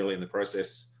consultants very early in the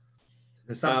process.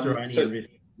 The subterranean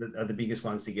risks are the biggest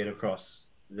ones to get across.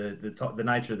 The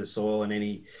nature of the soil and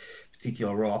any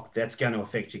particular rock, that's going to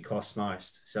affect your costs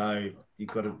most. So you've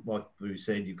got to, like we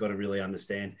said, you've got to really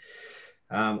understand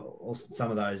also some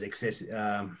of those excess,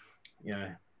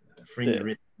 fringe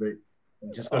risks that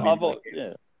you just got to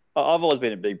be. I've always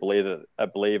been a big believer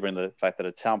in the fact that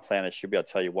a town planner should be able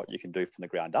to tell you what you can do from the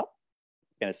ground up,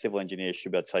 and a civil engineer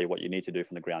should be able to tell you what you need to do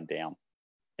from the ground down.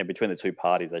 And between the two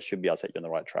parties, they should be able to set you on the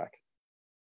right track.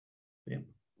 Yeah.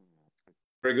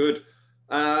 Very good.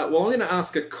 Well, I'm going to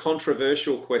ask a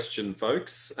controversial question,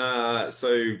 folks.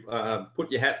 So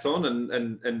put your hats on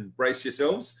and brace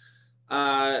yourselves.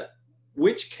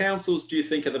 Which councils do you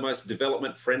think are the most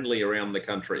development friendly around the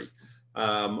country?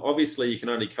 Obviously, you can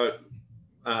only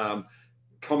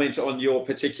comment on your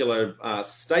particular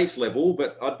state level,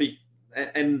 but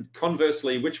and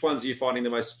conversely, which ones are you finding the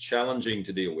most challenging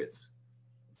to deal with?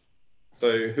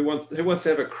 So who wants to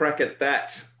have a crack at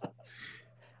that?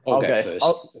 I'll go first.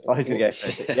 Oh, he's going to go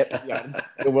first. Yep. Yeah.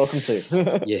 You're welcome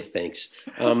to. Yeah, thanks.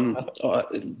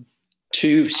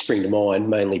 Two spring to mind,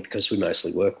 mainly because we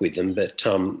mostly work with them, but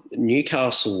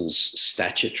Newcastle's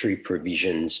statutory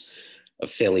provisions are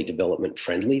fairly development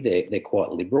friendly. They're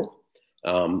quite liberal.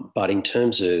 But in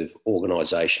terms of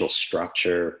organisational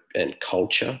structure and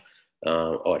culture,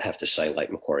 I'd have to say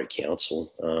Lake Macquarie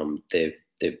Council. They're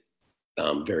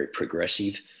very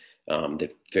progressive.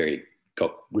 They've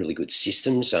got really good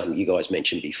systems. You guys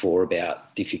mentioned before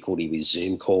about difficulty with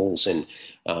Zoom calls and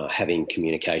having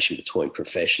communication between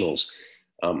professionals.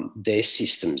 Their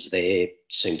systems there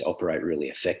seem to operate really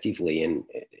effectively, and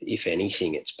if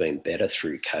anything, it's been better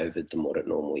through COVID than what it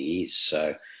normally is.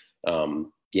 So,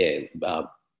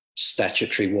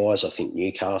 statutory-wise, I think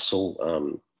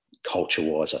Newcastle.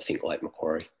 Culture-wise, I think Lake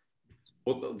Macquarie.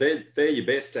 Well, they're your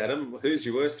best, Adam. Who's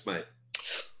your worst, mate?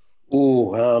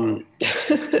 Oh,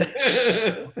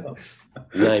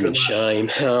 name and shame.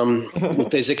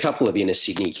 Look, there's a couple of inner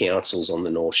Sydney councils on the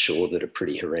North Shore that are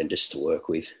pretty horrendous to work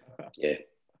with. Yeah.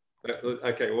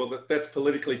 Okay, well, that's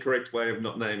politically correct way of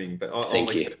not naming, but I'll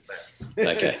accept that.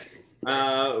 Okay.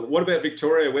 What about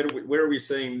Victoria? Where are we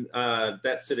seeing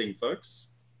that sitting,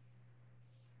 folks?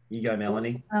 You go,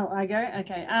 Melanie. Oh, I go?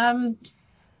 Okay.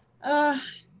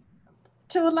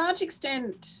 To a large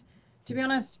extent, to be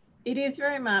honest, it is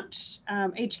very much,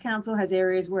 each council has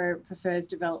areas where it prefers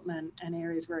development and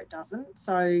areas where it doesn't.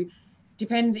 So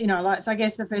depends, so I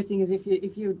guess the first thing is if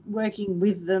you're working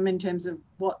with them in terms of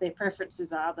what their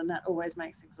preferences are, then that always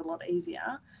makes things a lot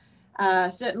easier.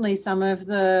 Certainly some of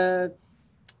the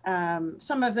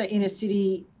inner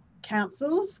city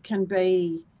councils can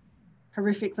be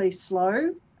horrifically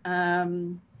slow.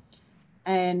 And,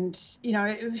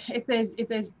 if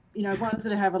there's ones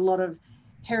that have a lot of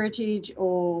heritage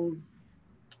or,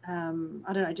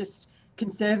 just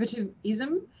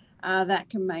conservatism, that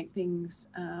can make things,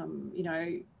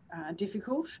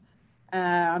 difficult.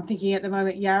 I'm thinking at the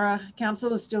moment, Yarra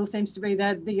Council still seems to be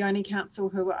the only council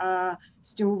who are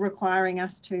still requiring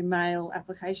us to mail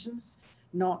applications,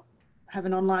 not have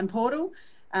an online portal,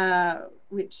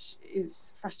 which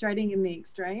is frustrating in the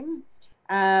extreme.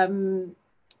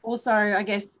 Also, I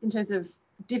guess in terms of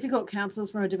difficult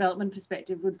councils from a development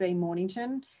perspective would be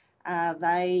Mornington.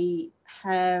 They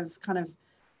have kind of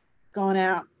gone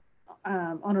out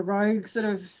on a rogue sort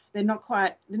of, they're not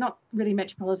really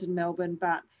metropolitan Melbourne,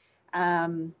 but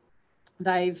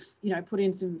they've, put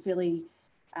in some fairly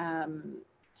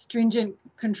stringent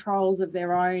controls of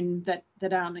their own that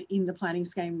aren't in the planning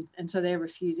scheme. And so they're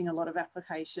refusing a lot of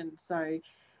applications. So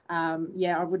I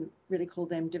wouldn't really call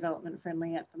them development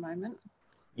friendly at the moment.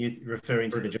 You're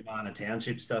referring to the Jemana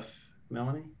Township stuff,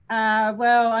 Melanie?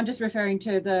 Well, I'm just referring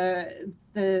to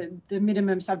the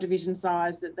minimum subdivision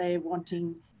size that they're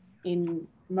wanting in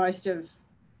most of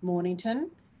Mornington,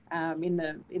 in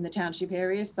the township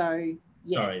area. So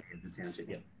yeah. Sorry, the township.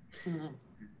 Yep. Mm-hmm.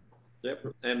 Yep.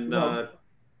 And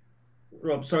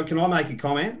Rob, sorry, can I make a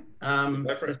comment?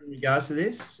 Go for it. In regards to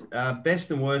this, best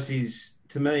and worst is,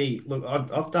 to me, look,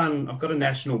 I've got a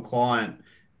national client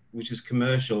which is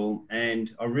commercial,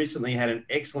 and I recently had an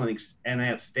excellent and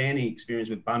outstanding experience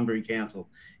with Bunbury Council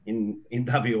in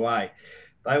WA.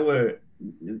 They were,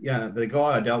 the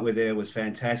guy I dealt with there was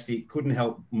fantastic. Couldn't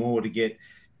help more to get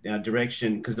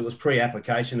direction, because it was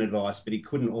pre-application advice, but he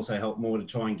couldn't also help more to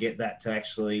try and get that to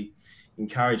actually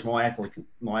encourage my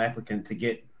applicant to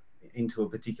get into a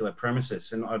particular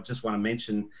premises. And I just want to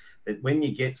mention that when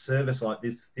you get service like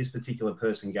this particular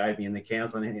person gave me in the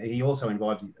council, and he also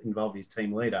involved his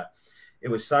team leader, it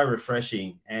was so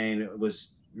refreshing and it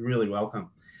was really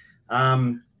welcome.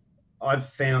 I've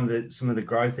found that some of the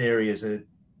growth areas are a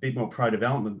bit more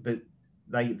pro-development, but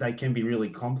they can be really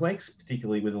complex,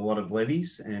 particularly with a lot of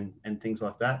levies and things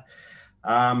like that.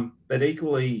 But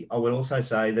equally, I would also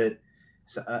say that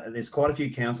there's quite a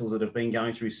few councils that have been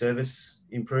going through service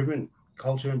improvement,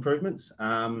 culture improvements.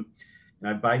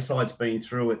 Bayside's been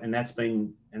through it, and that's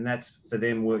for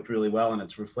them worked really well, and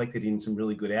it's reflected in some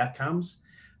really good outcomes.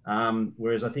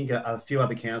 Whereas I think a few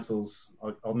other councils,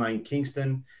 I'll name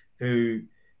Kingston, who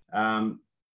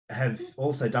have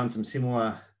also done some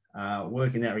similar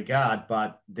work in that regard,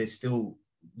 but they're still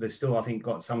I think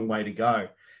got some way to go.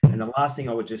 And the last thing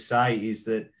I would just say is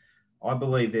that I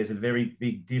believe there's a very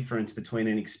big difference between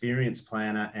an experienced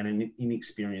planner and an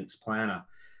inexperienced planner.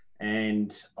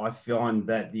 And I find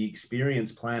that the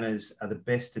experienced planners are the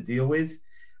best to deal with.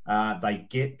 They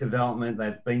get development,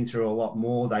 they've been through a lot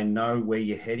more, they know where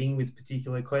you're heading with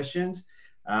particular questions.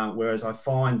 Whereas I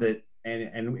find that,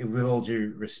 and with all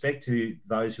due respect to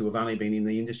those who have only been in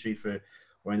the industry for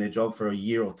or in their job for a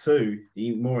year or two,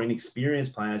 the more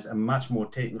inexperienced planners are much more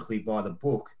technically by the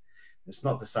book. It's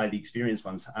not to say the experienced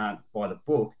ones aren't by the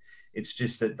book. It's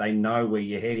just that they know where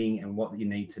you're heading and what you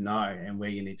need to know and where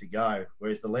you need to go.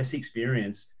 Whereas the less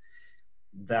experienced,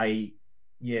 they're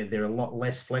a lot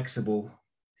less flexible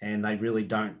and they really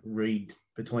don't read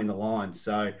between the lines.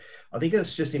 So I think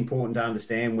it's just important to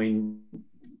understand when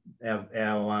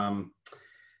our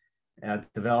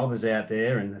developers out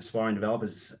there and aspiring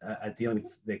developers are dealing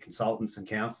with their consultants and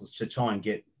counsellors to try and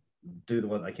do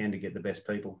what they can to get the best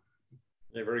people.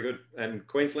 Yeah, very good. And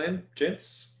Queensland,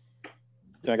 gents?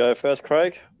 You want to go first,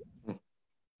 Craig? Do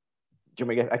you want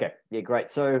me to go? Okay, yeah, great.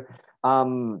 So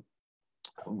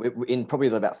in probably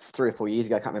about 3 or 4 years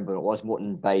ago, I can't remember what it was,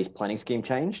 Moreton Bay's planning scheme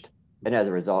changed. And as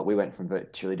a result, we went from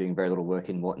virtually doing very little work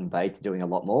in Moreton Bay to doing a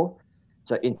lot more.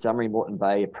 So in summary, Moreton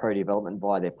Bay are pro-development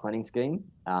via their planning scheme.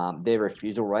 Their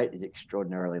refusal rate is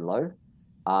extraordinarily low.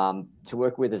 To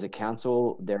work with as a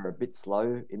council, they're a bit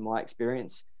slow in my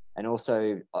experience. And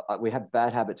also we have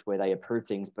bad habits where they approve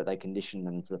things, but they condition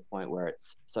them to the point where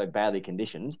it's so badly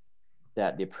conditioned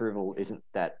that the approval isn't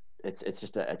that it's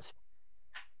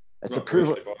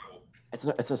approval. It's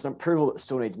an approval that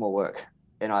still needs more work.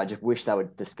 And I just wish they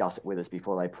would discuss it with us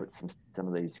before they put some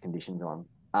of these conditions on.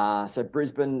 So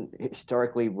Brisbane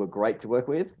historically were great to work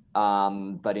with,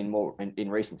 but in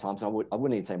recent times, I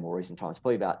wouldn't even say more recent times,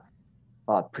 probably about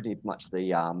pretty much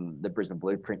the Brisbane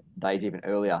Blueprint days, even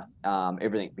earlier,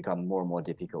 everything become more and more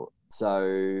difficult.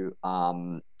 So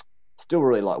still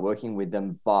really like working with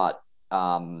them, but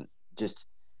just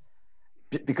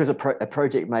because a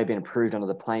project may have been approved under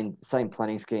the same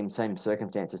planning scheme, same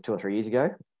circumstances 2 or 3 years ago,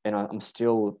 and I'm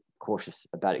still cautious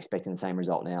about expecting the same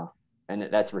result now. And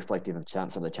that's reflective of some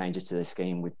of the changes to the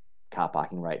scheme with car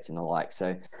parking rates and the like.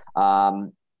 So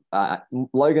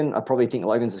Logan, I probably think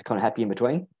Logan's is kind of happy in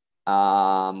between,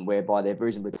 whereby they're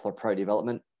reasonably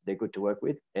pro-development, they're good to work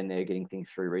with, and they're getting things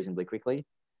through reasonably quickly.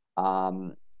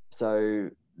 So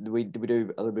we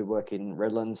do a little bit of work in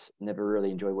Redlands, never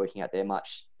really enjoy working out there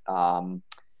much,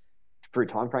 through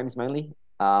timeframes mainly.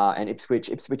 And Ipswich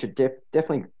are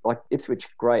definitely, like, Ipswich,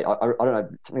 great. I don't know,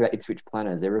 something about Ipswich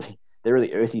planners, they're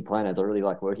really earthy planners. I really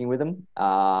like working with them,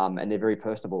 and they're very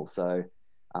personable. So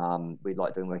we'd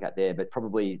like doing work out there. But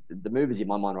probably the movers in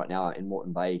my mind right now are in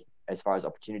Moreton Bay as far as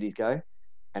opportunities go,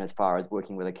 and as far as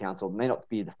working with a council, may not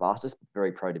be the fastest, but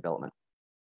very pro-development.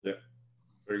 Yeah,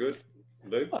 very good.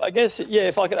 Lou? I guess, yeah,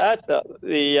 if I could add to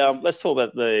that, let's talk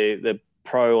about the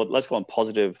pro, or let's call them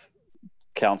positive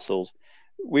councils.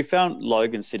 We found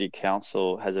Logan City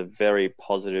Council has a very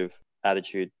positive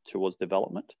attitude towards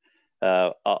development.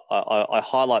 I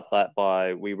highlight that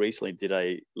by, we recently did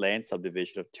a land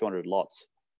subdivision of 200 lots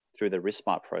through the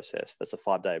RISMART process. That's a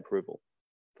 5-day approval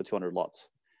for 200 lots.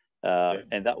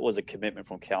 And that was a commitment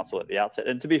from council at the outset.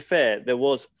 And to be fair, there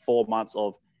was 4 months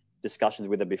of discussions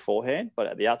with them beforehand, but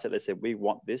at the outset they said, we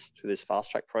want this through this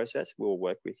fast track process, we will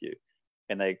work with you.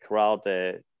 And they corralled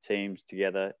their teams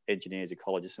together, engineers,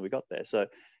 ecologists, and we got there. So,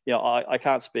 you know, I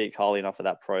can't speak highly enough of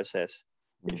that process.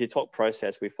 If you talk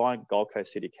process, we find Gold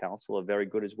Coast City Council are very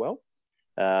good as well.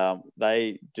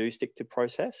 They do stick to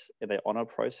process and they honour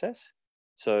process.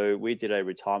 So we did a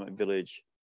retirement village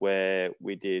where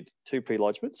we did 2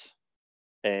 pre-lodgements,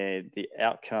 and the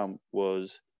outcome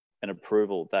was an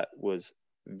approval that was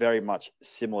very much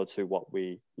similar to what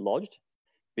we lodged,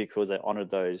 because they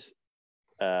honoured those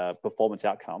performance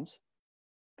outcomes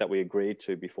that we agreed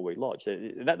to before we lodged.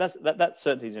 That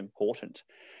certainly is important.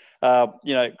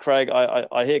 You know, Craig,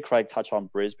 I hear Craig touch on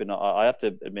Brisbane. I have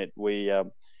to admit, the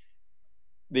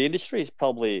industry is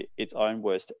probably its own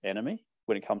worst enemy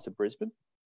when it comes to Brisbane.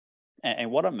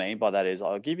 And what I mean by that is,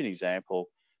 I'll give you an example.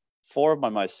 4 of my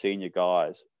most senior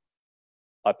guys,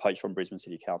 I poached from Brisbane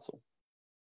City Council.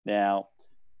 Now,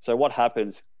 so what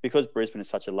happens, because Brisbane is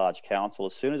such a large council,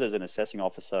 as soon as there's an assessing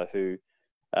officer who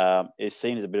is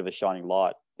seen as a bit of a shining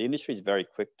light, the industry is very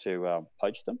quick to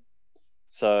poach them.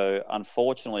 So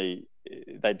unfortunately,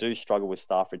 they do struggle with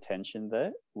staff retention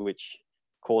there, which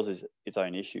causes its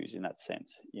own issues in that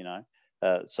sense, you know.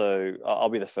 So I'll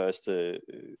be the first to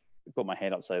put my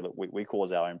hand up and say, look, we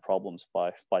cause our own problems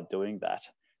by doing that.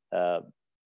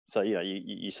 So, you know,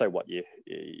 you sow what you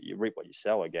reap what you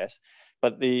sow, I guess.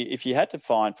 But if you had to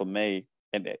find, for me,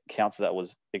 a council that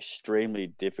was extremely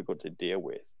difficult to deal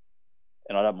with,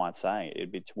 and I don't mind saying it,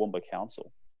 it'd be Toowoomba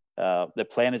Council. The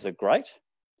planners are great,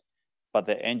 but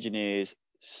the engineers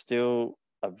still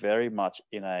are very much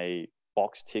in a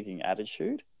box ticking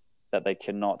attitude that they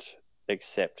cannot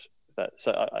accept that.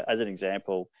 So as an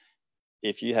example,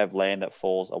 if you have land that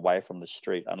falls away from the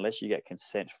street, unless you get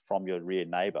consent from your rear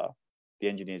neighbour, the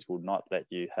engineers will not let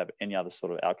you have any other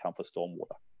sort of outcome for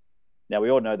stormwater. Now, we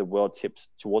all know the world tips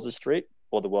towards the street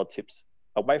or the world tips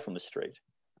away from the street.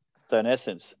 So in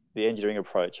essence, the engineering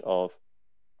approach of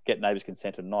get neighbours'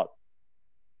 consent or not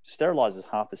sterilises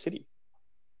half the city.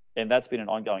 And that's been an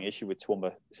ongoing issue with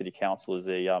Toowoomba City Council, is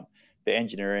the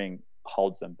engineering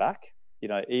holds them back. You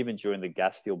know, even during the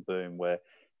gas field boom where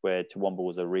Toowoomba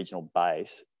was a regional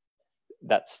base,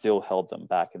 that still held them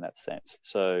back in that sense.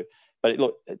 So, but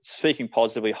look, speaking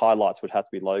positively, highlights would have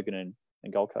to be Logan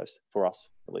and Gold Coast for us,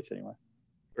 at least anyway.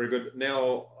 Very good.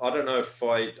 Now, I don't know if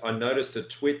I noticed a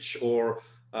twitch or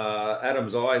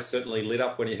Adam's eyes certainly lit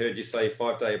up when he heard you say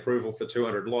 5-day approval for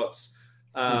 200 lots.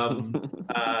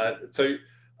 So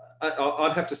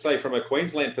I'd have to say from a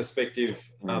Queensland perspective,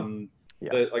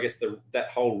 I guess that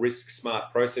whole risk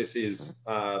smart process is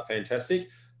fantastic.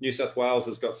 New South Wales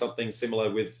has got something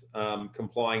similar with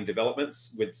complying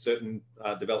developments with certain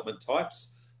development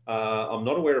types. I'm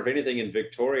not aware of anything in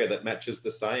Victoria that matches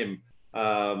the same.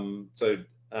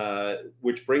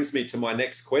 Which brings me to my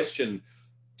next question.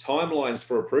 Timelines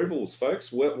for approvals,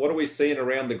 folks. What are we seeing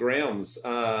around the grounds?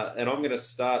 And I'm going to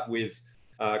start with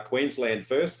Queensland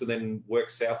first and then work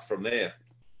south from there.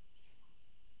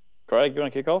 Craig, you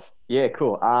want to kick off? Yeah,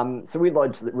 cool. So we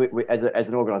lodge, as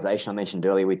an organisation, I mentioned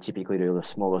earlier, we typically do the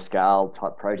smaller scale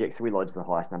type projects. So we lodge the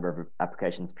highest number of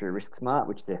applications through RiskSmart,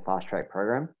 which is their fast track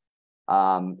program.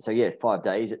 So yeah, 5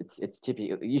 days. It's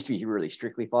typically, it used to be really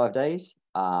strictly 5 days.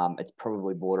 It's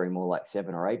probably bordering more like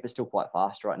 7 or 8, but still quite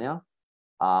fast right now.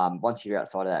 Once you're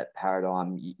outside of that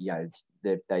paradigm,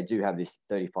 they do have this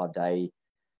 35-day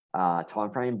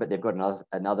time frame, but they've got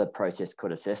another process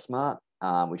called Assess Smart,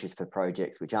 which is for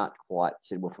projects which aren't quite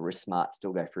suitable for RiskSmart,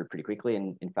 still go through pretty quickly.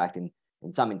 And in fact, in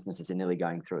some instances, they're nearly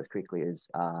going through as quickly as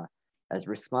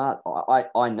RiskSmart.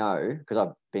 I know, because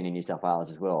I've been in New South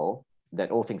Wales as well, that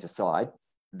all things aside,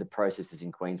 the processes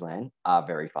in Queensland are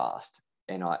very fast.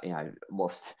 And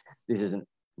this isn't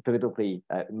politically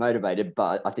motivated,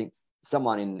 but I think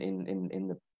someone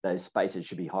in those spaces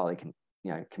should be highly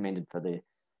commended for the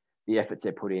efforts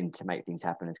they put in to make things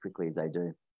happen as quickly as they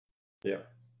do. Yeah.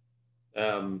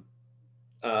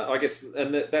 I guess,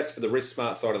 and that's for the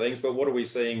RiskSmart side of things, but what are we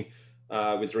seeing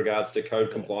with regards to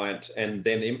code compliant and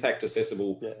then impact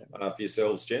accessible for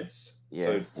yourselves, gents?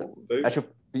 Yeah. So,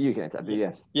 you can answer, but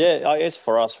yeah. Yeah, I guess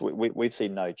for us, we've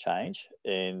seen no change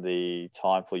in the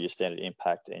time for your standard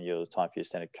impact and your time for your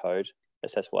standard code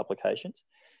accessible applications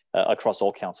across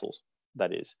all councils,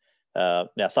 that is.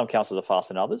 Now, some councils are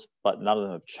faster than others, but none of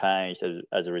them have changed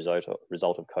as a result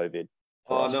of COVID.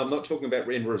 Oh, no, I'm not talking about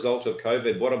in result of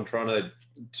COVID. What I'm trying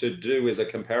to do is a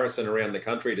comparison around the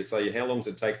country to say how long does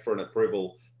it take for an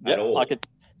approval at all?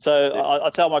 I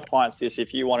tell my clients this: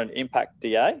 if you want an impact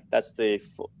DA, that's the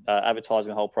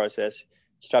advertising the whole process,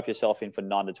 strap yourself in for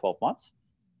 9 to 12 months.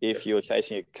 If you're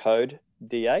chasing a code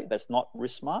DA, that's not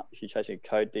RiskSmart. If you're chasing a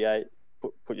code DA,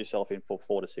 put yourself in for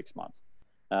 4 to 6 months.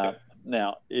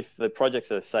 Now, if the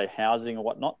projects are, say, housing or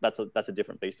whatnot, that's a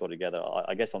different beast altogether.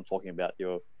 I guess I'm talking about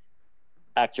your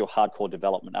actual hardcore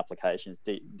development applications,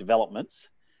 developments.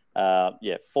 4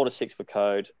 to 6 for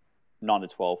code, 9 to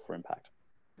 12 for impact.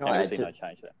 And we've seen no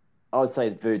change there. I would say,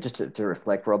 Vu, just to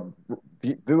reflect, Rob,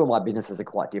 Vu and my businesses are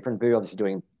quite different. Vu obviously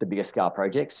doing the bigger scale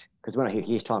projects, because when I hear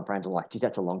his time frames, I'm like, geez,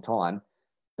 that's a long time.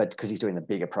 But because he's doing the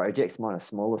bigger projects, mine are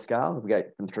smaller scale, we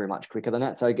get them through much quicker than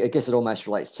that. So I guess it almost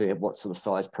relates to what sort of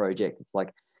size project. It's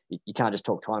like you can't just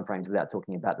talk time frames without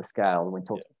talking about the scale. When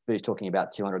Vu's talking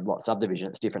about 200 lot subdivision,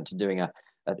 it's different to doing a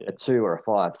 2 or a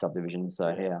 5 subdivision. So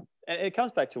yeah. And it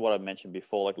comes back to what I mentioned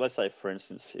before. Like, let's say, for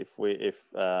instance, if we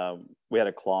had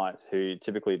a client who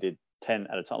typically did 10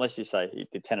 at a time, let's just say he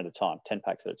did 10 at a time, 10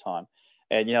 packs at a time.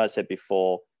 And, I said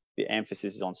before, the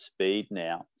emphasis is on speed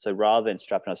now. So rather than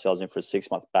strapping ourselves in for a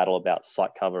 6-month battle about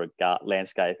site cover,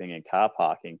 landscaping and car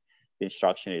parking, the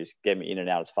instruction is get me in and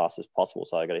out as fast as possible.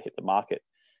 So I got to hit the market.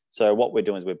 So what we're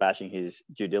doing is we're bashing his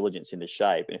due diligence into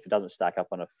shape. And if it doesn't stack up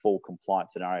on a full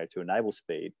compliant scenario to enable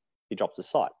speed, he drops the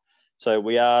site. So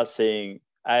we are seeing,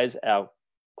 as our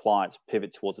clients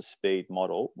pivot towards a speed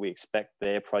model, we expect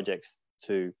their projects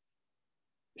to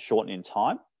shorten in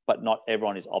time, but not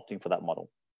everyone is opting for that model.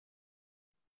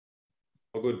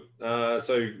 Oh, good.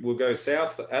 So we'll go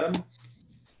south, Adam.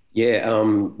 Yeah,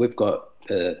 we've got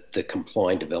the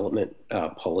compliant development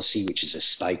policy, which is a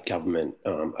state government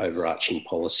overarching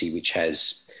policy, which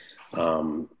has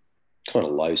kind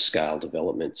of low scale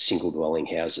development, single dwelling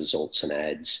houses, alts and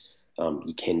ads.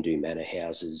 You can do manor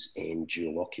houses and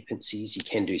dual occupancies. You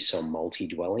can do some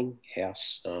multi-dwelling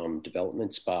house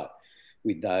developments, but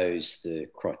with those, the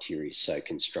criteria is so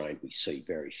constrained, we see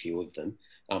very few of them.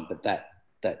 But that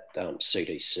that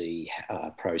CDC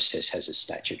process has a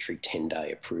statutory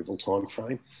 10-day approval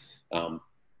timeframe.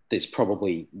 There's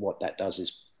probably, what that does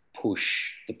is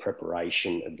push the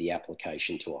preparation of the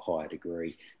application to a higher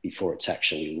degree before it's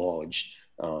actually lodged,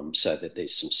 so that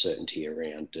there's some certainty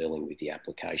around dealing with the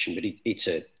application. But it's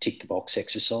a tick-the-box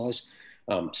exercise.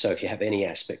 So if you have any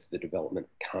aspect of the development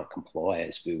can't comply,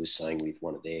 as we were saying with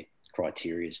one of their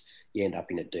criteria, you end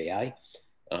up in a DA.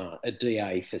 A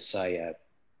DA for, say, a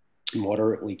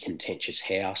moderately contentious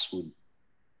house would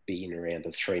be in around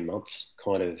the 3-month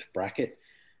kind of bracket.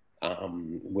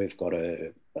 We've got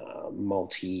a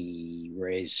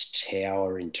multi-res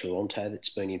tower in Toronto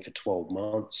that's been in for 12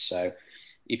 months. So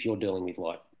if you're dealing with,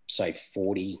 like, say,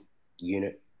 40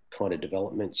 unit kind of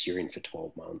developments, you're in for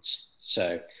 12 months.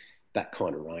 So that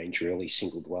kind of range, really.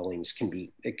 Single dwellings can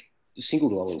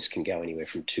go anywhere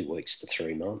from 2 weeks to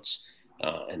 3 months,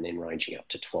 and then ranging up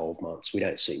to 12 months. We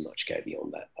don't see much go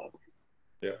beyond that.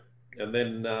 Yeah. And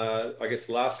then I guess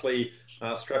lastly,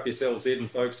 strap yourselves in,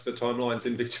 folks, for timelines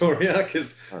in Victoria,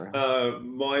 because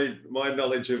my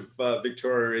knowledge of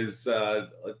Victoria is, I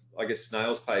guess,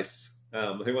 snail's pace.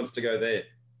 Who wants to go there?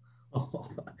 Oh,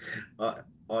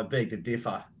 I beg to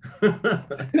differ.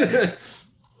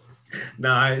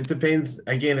 No, it depends.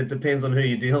 Again, it depends on who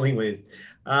you're dealing with.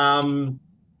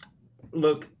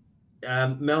 Look,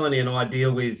 Melanie and I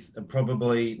deal with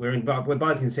we're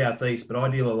both in Southeast, but I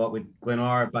deal a lot with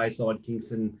Glenora, Bayside,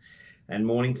 Kingston and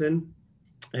Mornington.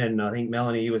 And I think,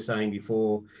 Melanie, you were saying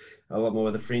before, a lot more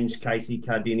of the fringe, Casey,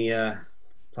 Cardinia,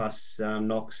 plus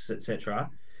Knox, etc.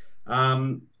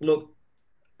 Look,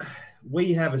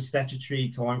 we have a statutory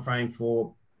timeframe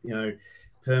for,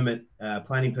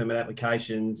 planning permit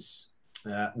applications,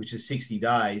 which is 60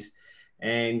 days.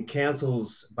 And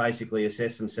councils basically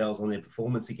assess themselves on their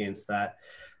performance against that.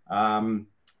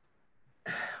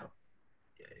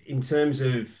 In terms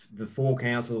of the 4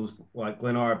 councils, like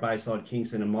Glenora, Bayside,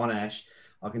 Kingston and Monash,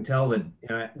 I can tell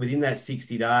that within that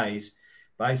 60 days,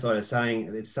 Bayside are saying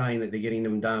that they're getting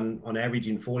them done on average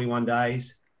in 41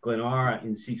 days, Glenora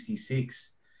in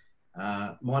 66,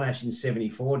 Monash in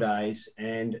 74 days,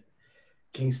 and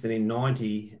Kingston in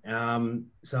 90.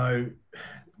 So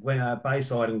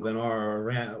Bayside and Glenora are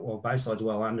around, well, Bayside's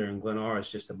well under and Glenora's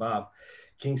just above.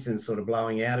 Kingston's sort of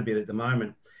blowing out a bit at the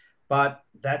moment. But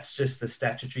that's just the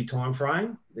statutory time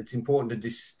frame. It's important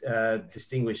to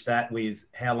distinguish that with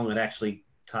how long it actually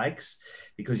takes,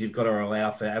 because you've got to allow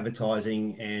for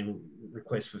advertising and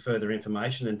requests for further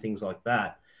information and things like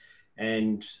that.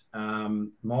 And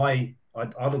I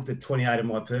looked at 28 of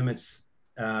my permits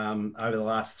over the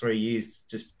last 3 years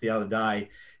just the other day,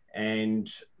 and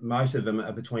most of them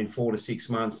are between 4 to 6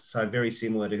 months, so very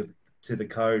similar to the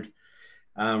code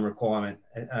requirement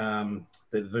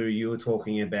that Vu, you were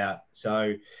talking about.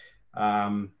 So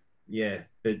yeah,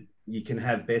 but you can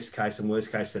have best case and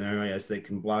worst case scenarios that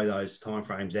can blow those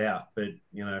timeframes out. But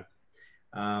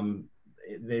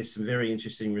there's some very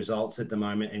interesting results at the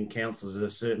moment, and councils are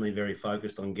certainly very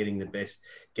focused on getting their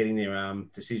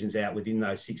decisions out within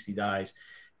those 60 days.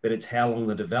 But it's how long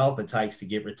the developer takes to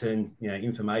get return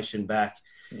information back,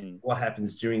 what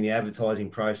happens during the advertising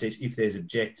process, if there's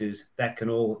objectors, that can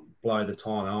all blow the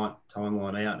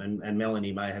timeline out. And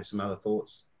Melanie may have some other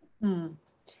thoughts.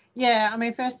 Yeah, I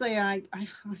mean, firstly, I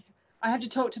have to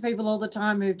talk to people all the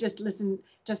time who've just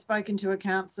spoken to a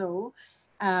council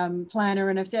planner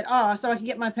and have said, oh, so I can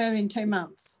get my permit in 2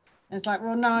 months. And it's like,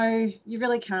 well, no, you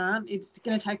really can't. It's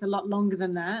going to take a lot longer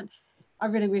than that. I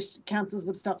really wish councils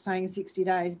would stop saying 60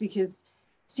 days, because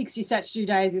 60 statutory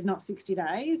days is not 60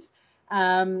 days.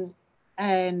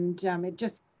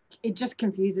 It just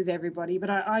confuses everybody. But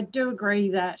I do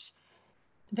agree that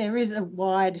there is a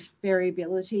wide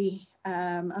variability.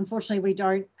 Unfortunately, we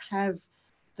don't have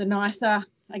the nicer,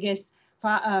 I guess,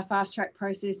 fast track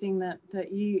processing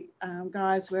that you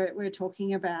guys were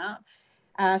talking about.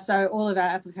 So all of our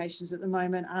applications at the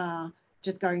moment are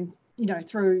just going,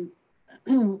 through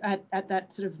at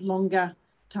that sort of longer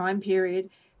time period.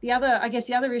 The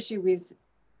other issue with,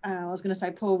 I was going to say,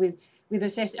 Paul, with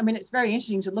assess, I mean, it's very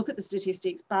interesting to look at the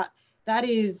statistics, but that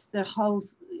is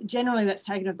generally that's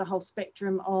taken of the whole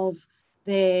spectrum of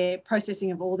their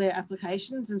processing of all their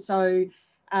applications. And so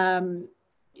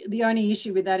the only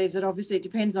issue with that is that obviously it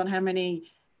depends on how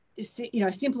many,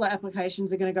 simpler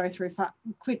applications are going to go through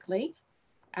quickly.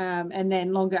 And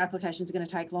then longer applications are going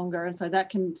to take longer. And so that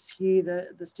can skew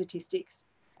the statistics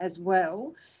as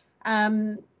well.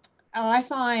 I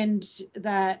find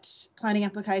that planning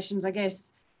applications, I guess,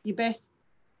 your best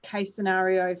case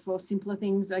scenario for simpler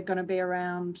things are going to be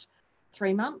around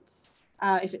 3 months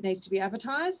if it needs to be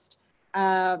advertised.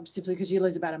 simply because you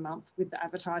lose about a month with the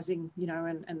advertising, you know,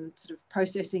 and sort of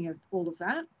processing of all of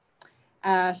that.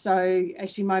 So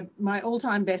actually my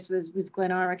all-time best was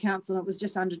Glen Ira Council. It was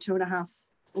just under 2.5,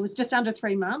 it was just under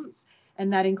 3 months.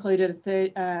 And that included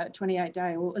a 28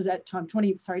 day, or was that time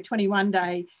 21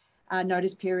 day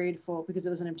notice period because it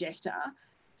was an objector.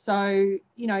 So,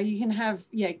 you know, you can have,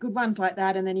 good ones like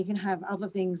that. And then you can have other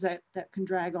things that can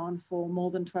drag on for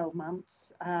more than 12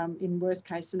 months in worst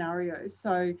case scenarios.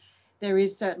 So there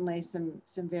is certainly some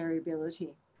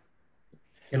variability.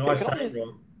 Can I say,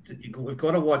 Rob, we've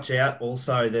got to watch out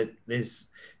also that there's,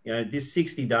 you know, this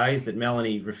 60 days that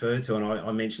Melanie referred to, and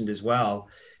I mentioned as well,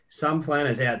 some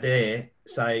planners out there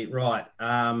say, right,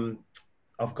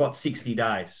 I've got 60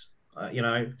 days, you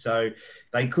know, so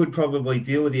they could probably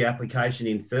deal with the application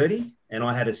in 30. And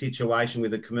I had a situation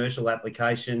with a commercial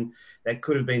application that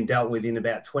could have been dealt with in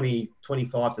about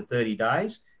 25 to 30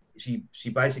 days. She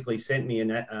basically sent me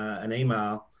an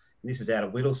email, and this is out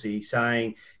of Whittlesea,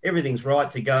 saying everything's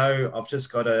right to go. I've just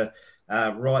got to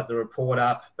write the report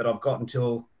up, but I've got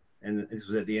until, and this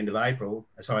was at the end of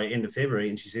February,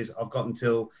 and she says, I've got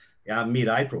until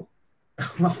mid-April.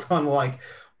 I've gone like,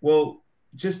 well,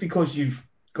 just because you've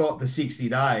got the 60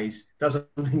 days doesn't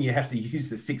mean you have to use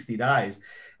the 60 days.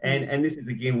 And this is,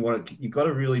 again, you've got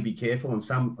to really be careful. And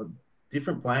some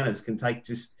different planners can take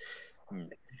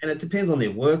and it depends on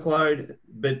their workload.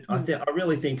 But I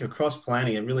really think across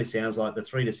planning, it really sounds like the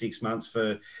 3 to 6 months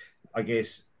for, I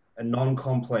guess, a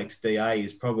non-complex DA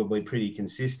is probably pretty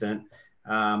consistent.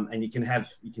 And you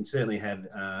can certainly have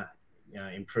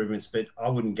improvements, but I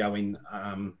wouldn't go in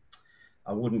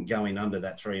under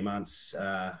that 3 months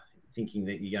thinking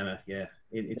that you're gonna.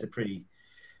 It's a pretty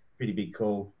big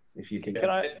call if you think.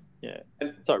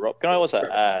 Sorry, Rob. Can I also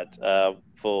add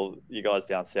for you guys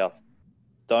down south?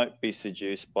 Don't be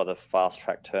seduced by the fast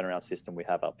track turnaround system we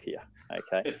have up here.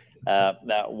 Okay.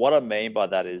 Now, what I mean by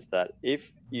that is that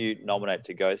if you nominate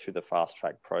to go through the fast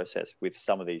track process with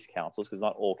some of these councils, because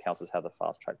not all councils have the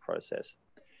fast track process,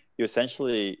 you're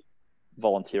essentially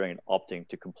volunteering and opting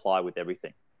to comply with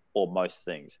everything or most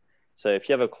things. So if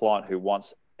you have a client who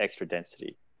wants extra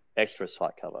density, extra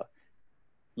site cover,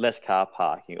 less car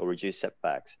parking, or reduced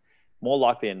setbacks, more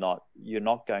likely than not, you're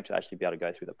not going to actually be able to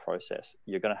go through the process.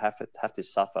 You're going to have to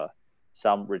suffer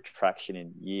some retraction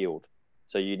in yield.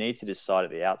 So you need to decide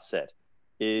at the outset,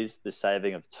 is the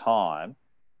saving of time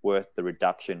worth the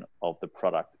reduction of the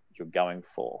product you're going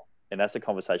for? And that's a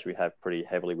conversation we have pretty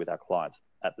heavily with our clients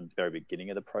at the very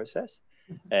beginning of the process.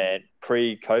 And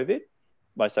pre-COVID,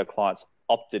 most of our clients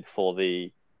opted for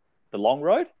the long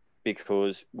road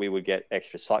because we would get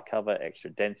extra site cover, extra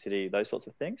density, those sorts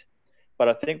of things. But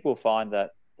I think we'll find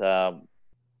that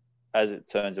as it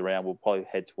turns around, we'll probably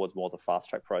head towards more of the fast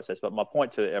track process. But my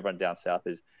point to everyone down south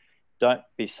is don't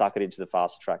be suckered into the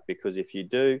fast track, because if you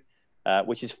do,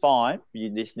 which is fine, you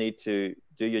just need to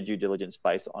do your due diligence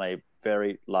based on a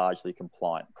very largely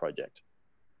compliant project.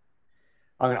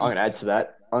 I'm going to add to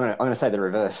that. I'm going to say the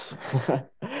reverse.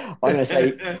 I'm going to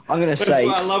say. That's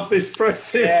why I love this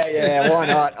process. Yeah. Why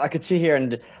not? I could sit here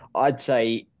and I'd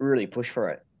say really push for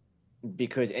it,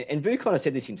 because and Vu kind of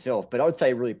said this himself, but I would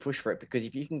say really push for it, because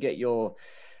if you can get your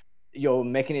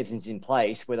mechanisms in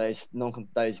place where those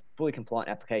fully compliant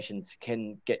applications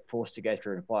can get forced to go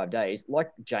through in 5 days,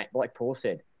 like Paul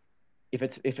said, if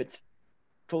it's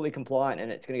fully compliant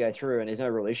and it's going to go through and there's no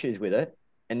real issues with it,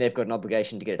 and they've got an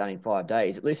obligation to get it done in 5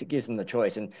 days, at least it gives them the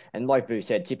choice. And like Vu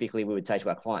said, typically we would say to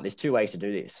our client, there's 2 ways to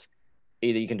do this.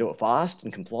 Either you can do it fast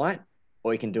and compliant,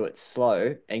 or you can do it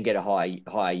slow and get a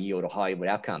high yield or high yield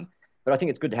outcome. But I think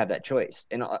it's good to have that choice.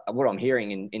 And what I'm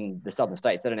hearing in the southern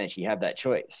states, they don't actually have that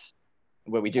choice,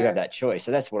 where we do have that choice.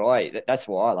 So that's why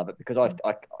I love it, because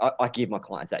I give my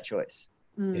clients that choice.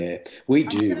 Yeah, we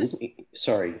do.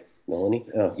 Sorry, Melanie.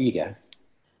 Oh, you go.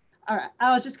 All right. I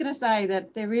was just going to say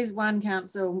that there is one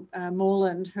council,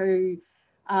 Moreland, who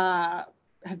have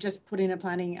just put in a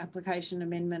planning application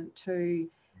amendment to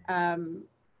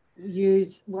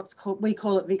use we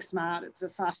call it Vic Smart. It's a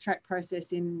fast track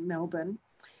process in Melbourne.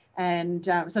 And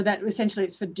so that essentially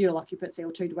it's for dual occupancy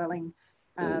or 2 dwelling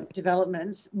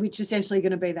developments, which essentially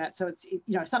going to be that. So it's,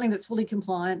 something that's fully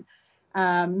compliant,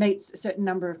 meets a certain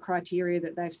number of criteria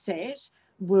that they've set,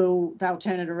 they'll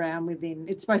turn it around within,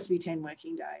 it's supposed to be 10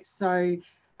 working days. So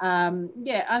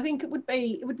I think it would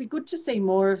be good to see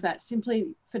more of that, simply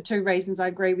for 2 reasons. I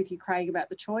agree with you, Craig, about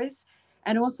the choice.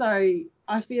 And also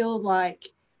I feel like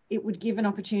it would give an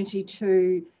opportunity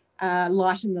to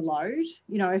lighten the load.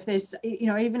 If there's,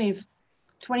 even if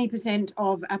 20%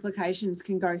 of applications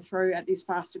can go through at this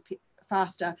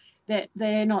faster, that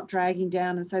they're not dragging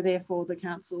down. And so therefore the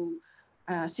council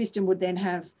system would then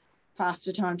have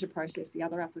faster time to process the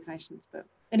other applications. But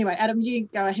anyway, Adam, you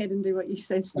go ahead and do what you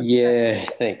said. Yeah,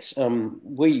 thanks.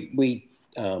 We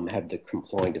have the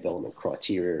complying development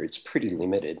criteria. It's pretty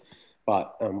limited,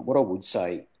 but what I would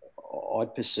say, I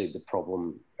perceive the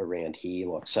problem around here,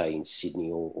 like say in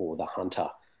Sydney or the Hunter,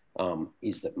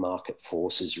 is that market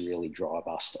forces really drive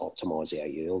us to optimise our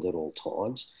yield at all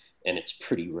times. And it's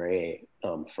pretty rare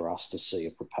for us to see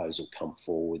a proposal come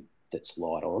forward that's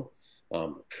light on.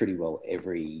 Pretty well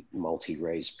every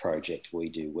multi-res project we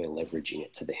do, we're leveraging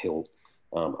it to the hill,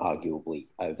 arguably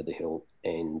over the hill.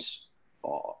 And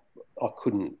I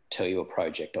couldn't tell you a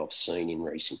project I've seen in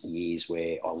recent years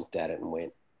where I looked at it and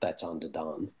went, that's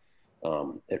underdone.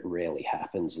 It rarely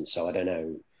happens. And so I don't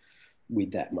know,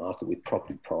 with that market, with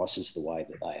property prices the way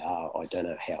that they are, I don't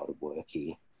know how it would work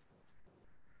here.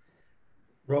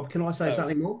 Rob, can I say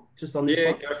something more just on this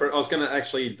one? Yeah, go for it. I was going to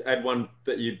actually add one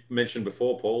that you mentioned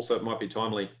before, Paul, so it might be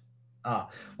timely.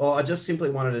 Well, I just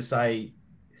simply wanted to say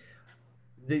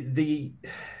the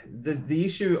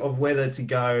issue of whether to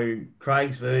go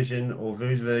Craig's version or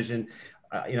Vu's version,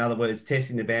 in other words,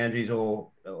 testing the boundaries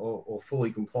or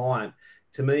fully compliant,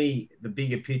 to me, the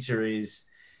bigger picture is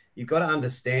you've got to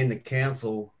understand the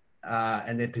council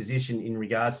and their position in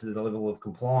regards to the level of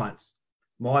compliance.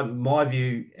 My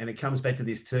view, and it comes back to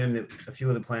this term that a few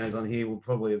of the planners on here will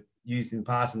probably have used in the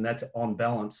past, and that's on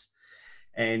balance.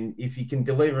 And if you can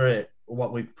deliver it,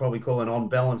 what we probably call an on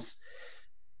balance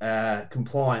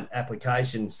compliant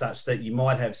application, such that you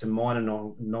might have some minor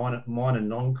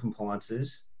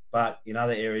non-compliances, but in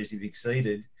other areas you've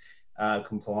exceeded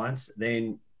compliance,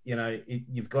 then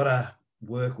you've got to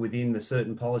work within the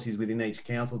certain policies within each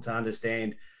council to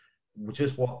understand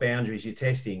just what boundaries you're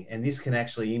testing, and this can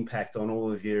actually impact on all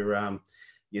of your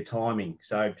timing.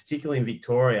 So particularly in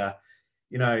Victoria,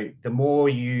 the more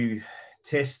you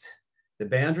test the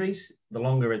boundaries, the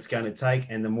longer it's going to take,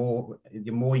 and the more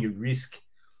you risk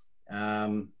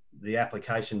the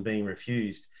application being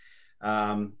refused.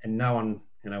 And no one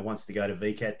wants to go to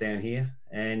VCAT down here,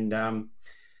 and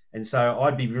so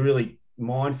I'd be really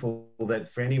mindful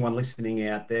that for anyone listening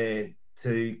out there,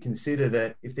 to consider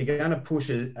that if they're going to push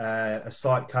a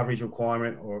site coverage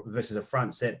requirement or versus a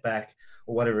front setback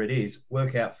or whatever it is,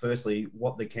 work out firstly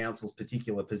what the council's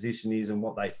particular position is and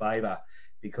what they favour,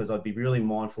 because I'd be really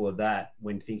mindful of that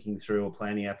when thinking through a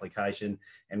planning application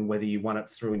and whether you want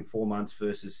it through in 4 months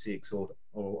versus 6 or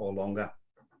longer.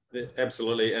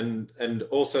 Absolutely. And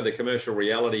also the commercial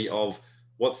reality of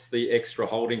what's the extra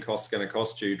holding cost going to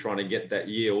cost you trying to get that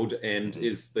yield, and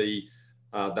is the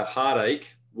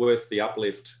heartache worth the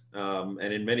uplift?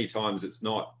 And in many times it's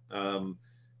not.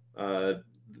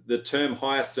 The term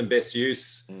highest and best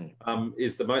use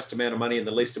is the most amount of money in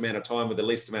the least amount of time with the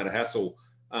least amount of hassle.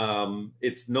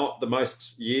 It's not the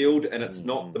most yield, and it's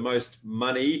not the most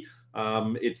money.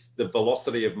 It's the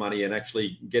velocity of money and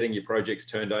actually getting your projects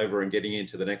turned over and getting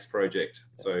into the next project.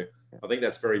 So I think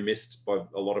that's very missed by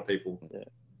a lot of people. Yeah.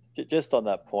 Just on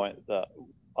that point,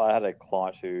 I had a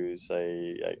client who's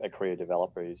a career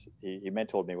developer. He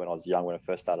mentored me when I was young, when I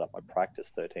first started up my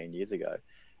practice 13 years ago.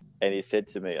 And he said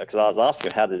to me, because I was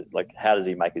asking him, how does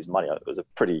he make his money? It was a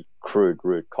pretty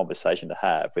rude conversation to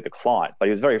have with a client, but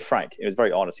he was very frank. He was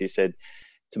very honest. He said,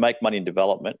 to make money in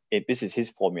development, this is his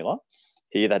formula.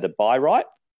 He either had to buy right,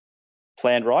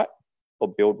 plan right,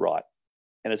 or build right.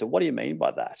 And I said, what do you mean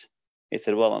by that? He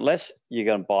said, well, unless you're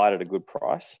going to buy it at a good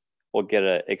price or get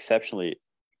an exceptionally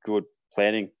good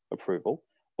planning approval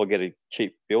or get a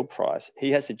cheap build price,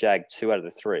 he has to jag 2 out of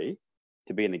the 3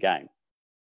 to be in the game.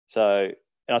 So,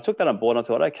 and I took that on board and I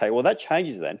thought, okay, well, that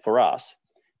changes then for us,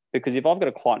 because if I've got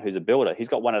a client who's a builder, he's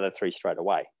got 1 out of the 3 straight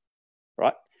away,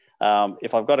 right?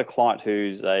 If I've got a client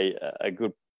who's a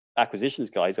good acquisitions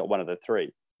guy, he's got 1 of the 3,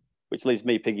 which leaves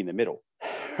me piggy in the middle,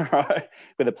 right?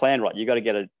 With a plan right, you got to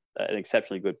get an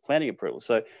exceptionally good planning approval.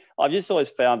 So I've just always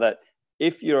found that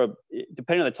if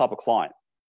depending on the type of client,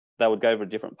 they would go over a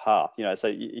different path. So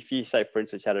if you say, for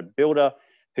instance, you had a builder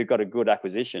who got a good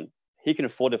acquisition, he can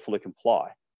afford to fully comply.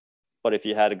 But if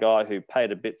you had a guy who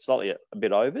paid a bit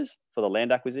overs for the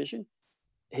land acquisition,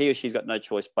 he or she's got no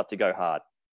choice but to go hard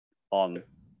on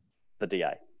the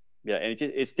DA. Yeah, and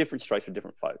it's different strokes for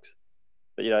different folks.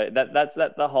 But that's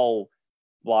the whole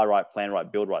buy right, plan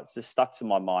right, build right. It's just stuck to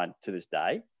my mind to this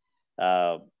day.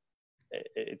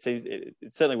 It seems it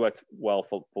certainly worked well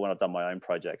for when I've done my own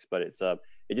projects, but it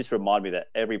just reminded me that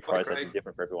every process is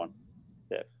different for everyone.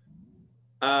 Yeah.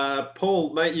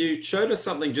 Paul, mate, you showed us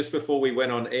something just before we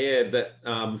went on air that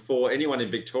for anyone in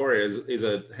Victoria is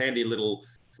a handy little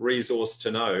resource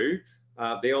to know.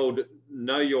 The old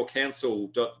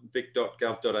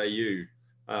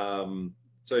knowyourcouncil.vic.gov.au.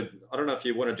 So I don't know if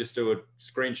you want to just do a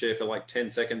screen share for like 10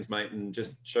 seconds, mate, and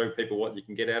just show people what you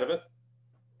can get out of it.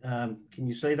 Can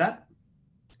you see that?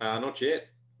 Not yet.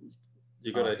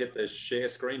 You've got to hit the share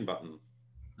screen button.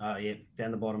 Oh, yeah,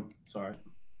 down the bottom. Sorry.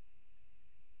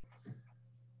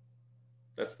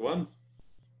 That's the one.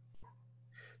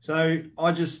 So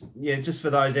I just for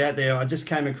those out there, I just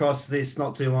came across this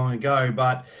not too long ago,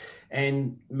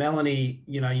 and Melanie,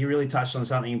 you really touched on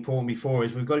something important before,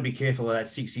 is we've got to be careful of that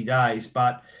 60 days,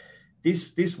 but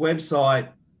this website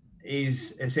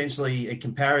is essentially a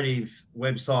comparative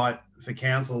website for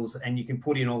councils, and you can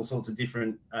put in all sorts of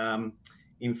different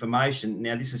information.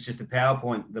 Now, this is just a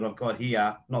PowerPoint that I've got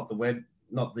here, not the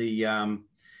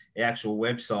actual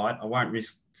website. I won't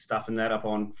risk stuffing that up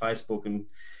on Facebook and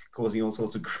causing all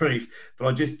sorts of grief, but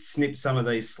I just snipped some of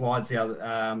these slides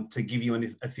out to give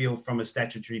you a feel from a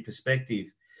statutory perspective.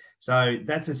 So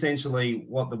that's essentially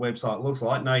what the website looks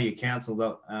like. Know Your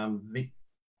Council,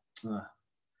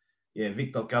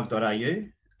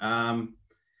 vic.gov.au.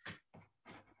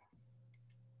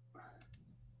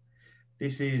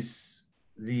 This is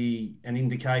an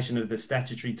indication of the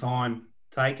statutory time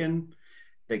taken,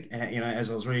 that,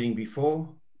 as I was reading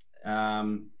before,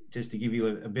 just to give you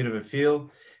a bit of a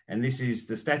feel. And this is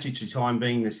the statutory time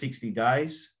being the 60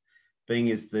 days,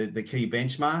 being as the key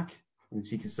benchmark. And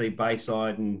as you can see,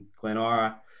 Bayside and Glen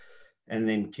Ira, and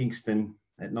then Kingston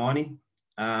at 90.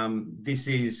 This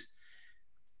is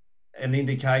an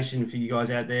indication for you guys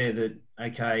out there that,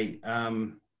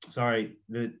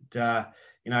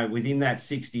 within that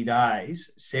 60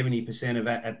 days,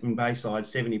 70% in Bayside,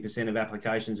 70% of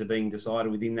applications are being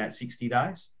decided within that 60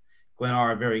 days. Glen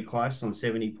Ira very close on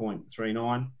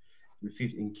 70.39,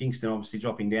 and Kingston obviously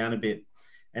dropping down a bit.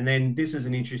 And then this is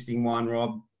an interesting one,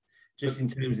 Rob, just in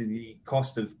terms of the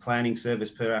cost of planning service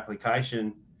per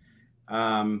application.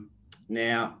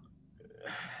 Now,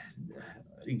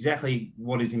 exactly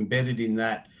what is embedded in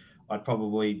that, I'd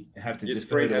probably have to... Your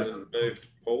screen hasn't moved,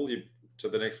 Paul, to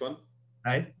the next one.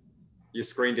 Hey? Your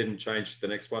screen didn't change to the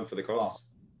next one for the costs. Oh,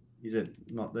 is it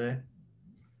not there?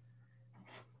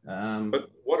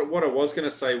 But what I was going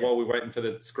to say while we're waiting for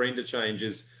the screen to change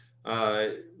is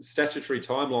statutory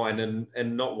timeline,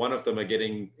 and not one of them are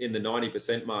getting in the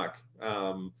 90% mark,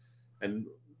 and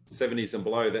 70s and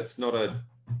below. That's not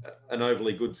an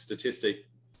overly good statistic.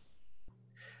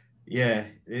 Yeah,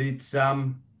 it's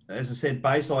as I said,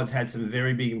 Bayside's had some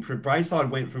very big improvement. Bayside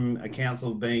went from a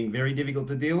council being very difficult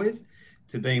to deal with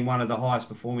to being one of the highest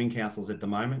performing councils at the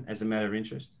moment, as a matter of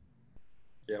interest.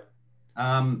 Yep.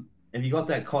 Have you got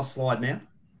that cost slide now?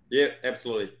 Yeah,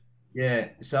 absolutely. Yeah.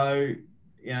 So,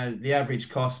 the average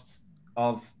costs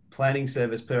of planning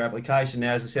service per application.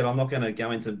 Now, as I said, I'm not going to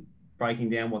go into breaking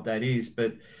down what that is,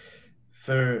 but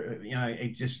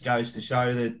it just goes to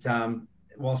show that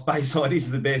whilst Bayside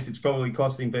is the best, it's probably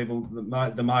costing people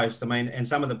the most. I mean, and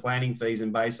some of the planning fees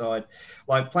in Bayside,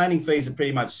 like planning fees are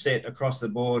pretty much set across the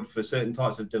board for certain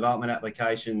types of development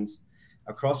applications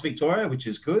across Victoria, which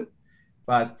is good.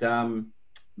 But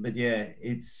yeah,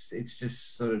 it's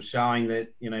just sort of showing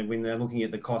that, when they're looking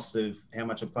at the costs of how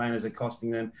much a planners are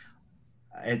costing them,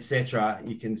 etc.,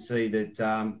 you can see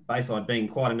that Bayside, being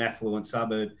quite an affluent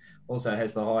suburb, also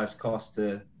has the highest cost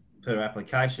per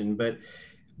application. But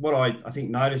what I think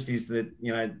noticed is that,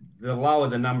 the lower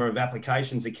the number of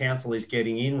applications a council is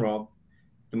getting in, Rob,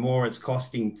 the more it's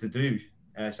costing to do.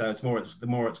 So the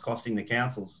more it's costing the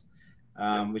councils.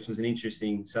 Which was an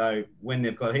interesting. So when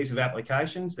they've got heaps of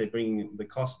applications, they're bringing the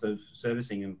cost of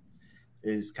servicing them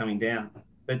is coming down.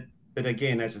 But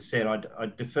again, as I said,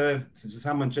 I'd defer to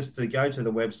someone just to go to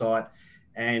the website,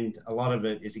 and a lot of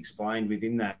it is explained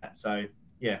within that. So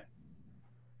yeah.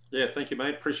 Yeah, thank you,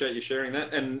 mate. Appreciate you sharing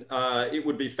that. And it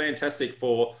would be fantastic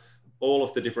for all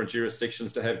of the different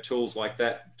jurisdictions to have tools like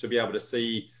that, to be able to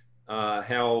see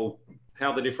how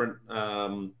the different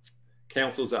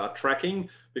councils are tracking,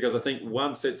 because I think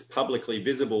once it's publicly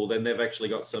visible, then they've actually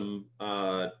got some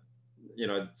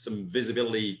some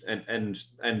visibility and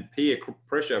peer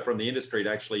pressure from the industry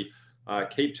to actually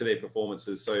keep to their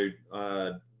performances. So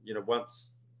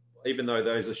once, even though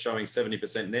those are showing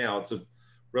 70% now, it's a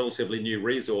relatively new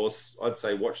resource. I'd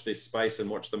say watch this space and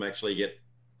watch them actually get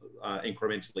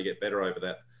incrementally get better over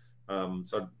that.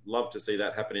 So I'd love to see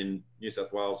that happen in New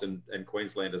South Wales and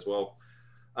Queensland as well.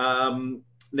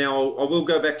 Now, I will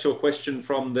go back to a question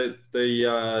from the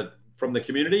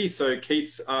community. So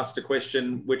Keith's asked a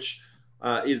question which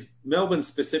is Melbourne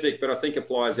specific, but I think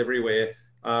applies everywhere.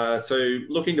 So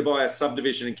looking to buy a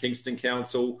subdivision in Kingston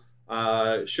Council,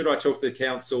 should I talk to the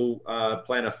council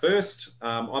planner first?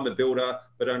 I'm a builder,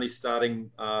 but only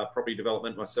starting property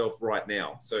development myself right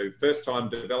now. So first time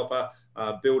developer,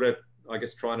 builder I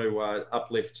guess, trying to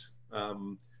uplift.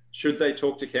 Should they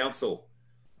talk to council?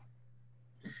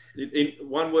 In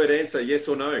one word answer, yes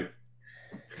or no?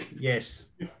 Yes.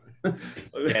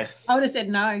 Yes. I would have said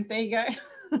no. There you go.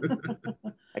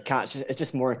 I can't. It's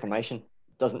just more information.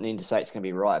 Doesn't mean to say it's going to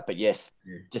be right, but yes,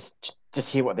 just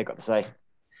hear what they've got to say.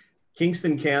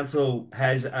 Kingston Council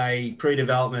has a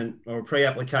pre-development or a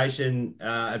pre-application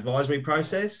advisory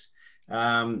process.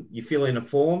 You fill in a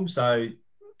form. So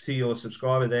to your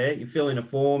subscriber there, you fill in a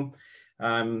form.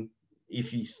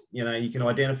 If you can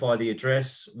identify the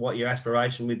address, what your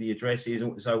aspiration with the address is,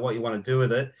 so what you want to do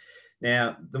with it.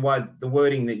 Now, the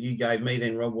wording that you gave me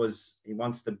then, Rob, was he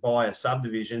wants to buy a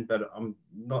subdivision, but I'm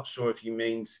not sure if he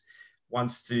means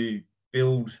wants to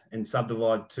build and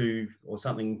subdivide to, or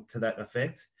something to that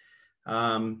effect,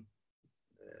 or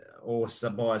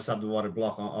buy a subdivided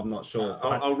block. I'm not sure.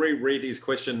 I'll reread his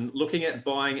question. Looking at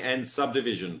buying and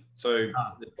subdivision. So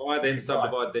buy, then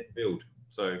subdivide, then build.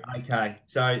 So okay,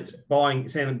 so it's buying,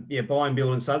 buy,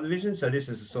 build, and subdivision. So this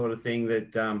is the sort of thing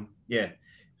that,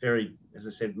 very, as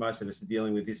I said, most of us are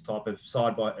dealing with this type of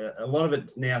a lot of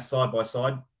it's now side by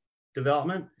side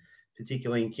development,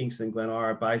 particularly in Kingston, Glen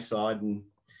Eira, Bayside, and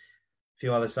a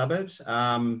few other suburbs.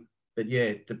 But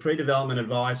yeah, the pre-development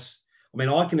advice. I mean,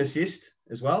 I can assist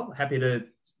as well. Happy to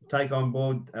take on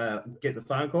board, get the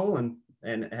phone call and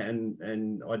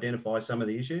identify some of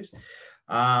the issues.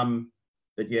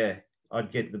 But yeah,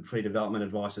 I'd get the pre-development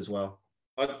advice as well.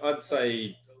 I'd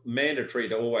say mandatory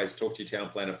to always talk to your town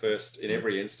planner first in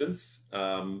every instance.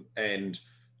 And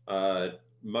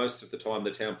most of the time,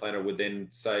 the town planner would then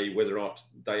say whether or not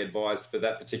they advised for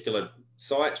that particular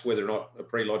site, whether or not a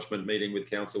pre-lodgement meeting with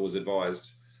council was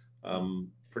advised.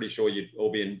 Pretty sure you'd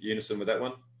all be in unison with that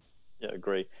one. Yeah,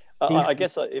 agree. I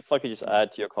guess if I could just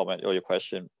add to your comment or your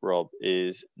question, Rob,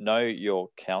 is know your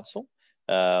council.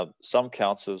 Some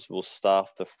councils will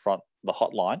staff the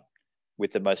hotline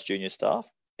with the most junior staff,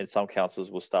 and some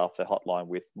councils will staff the hotline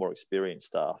with more experienced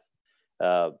staff.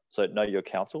 So know your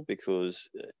council, because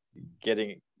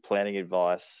getting planning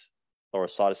advice or a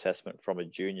site assessment from a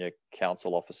junior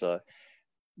council officer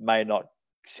may not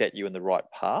set you in the right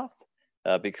path,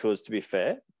 because to be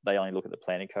fair, they only look at the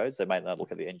planning codes. They may not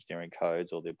look at the engineering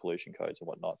codes or the pollution codes and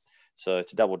whatnot. So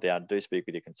to double down, do speak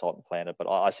with your consultant planner, but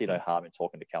I see no harm in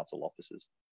talking to council officers.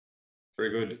 Very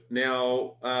good.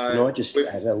 Now, can I just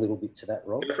add a little bit to that,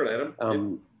 Rob? Go for it,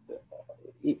 Adam.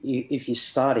 If you're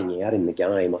starting out in the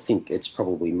game, I think it's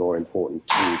probably more important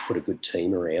to put a good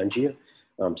team around you.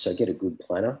 So get a good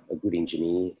planner, a good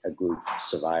engineer, a good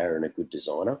surveyor, and a good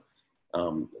designer.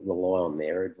 Rely on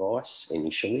their advice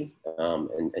initially,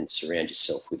 and surround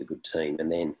yourself with a good team,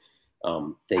 and then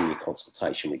your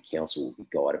consultation with council will be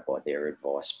guided by their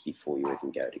advice before you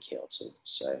even go to council.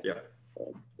 So yeah.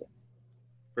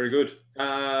 Very good.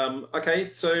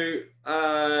 Okay, so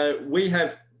we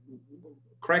have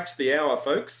cracked the hour,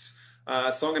 folks.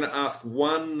 So I'm going to ask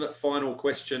one final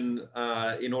question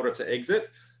in order to exit.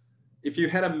 If you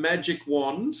had a magic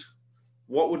wand,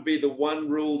 what would be the one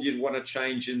rule you'd want to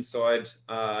change inside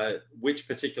which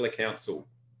particular council?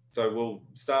 So we'll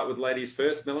start with ladies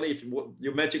first. Melanie, if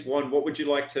your magic wand, what would you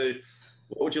like to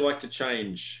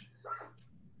change?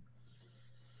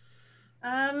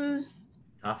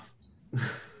 Tough.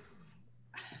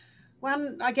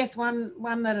 One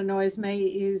that annoys me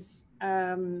is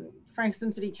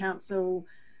Frankston City Council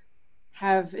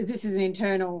this is an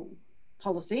internal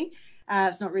policy.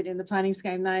 It's not written in the planning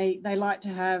scheme. They like to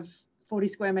have 40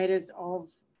 square metres of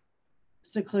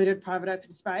secluded private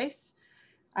open space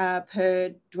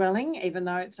per dwelling, even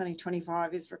though it's only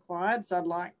 25 is required. So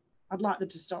I'd like them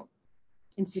to stop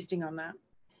insisting on that.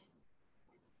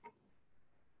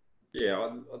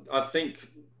 Yeah, I think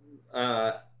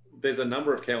there's a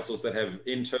number of councils that have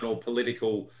internal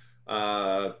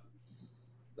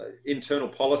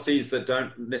policies that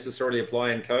don't necessarily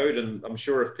apply in code, and I'm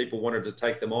sure if people wanted to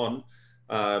take them on,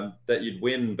 that you'd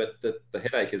win, but the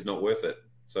headache is not worth it.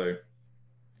 So,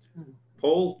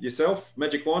 Paul, yourself,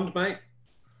 magic wand, mate?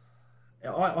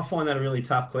 I find that a really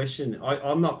tough question.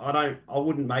 I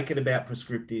wouldn't make it about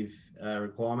prescriptive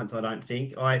requirements. I don't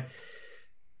think.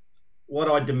 What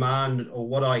I demand or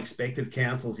what I expect of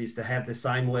councils is to have the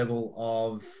same level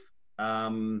of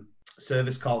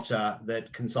service culture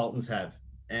that consultants have.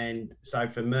 And so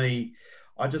for me,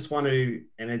 I just want to,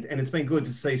 and it's been good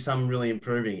to see some really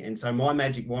improving. And so my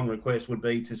magic wand request would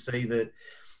be to see that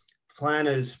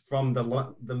planners from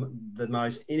the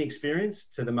most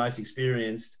inexperienced to the most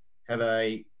experienced have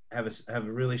a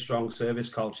really strong service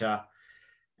culture.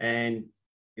 And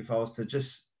if I was to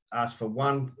just ask for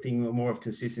one thing more of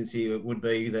consistency, it would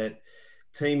be that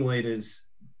team leaders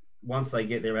once they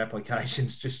get their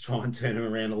applications, just try and turn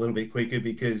them around a little bit quicker,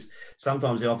 because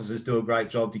sometimes the officers do a great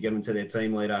job to get them to their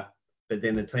team leader, but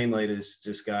then the team leaders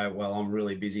just go, well, I'm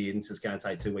really busy and it's just going to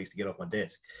take 2 weeks to get off my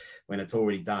desk when it's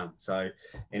already done. So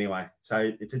anyway,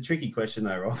 so it's a tricky question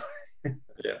though, Rob.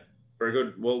 Yeah, very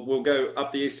good. We'll go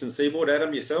up the eastern seaboard.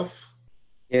 Adam, yourself?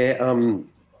 Yeah,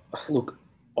 look,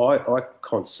 I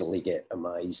constantly get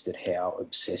amazed at how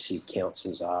obsessive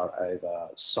councils are over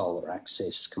solar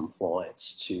access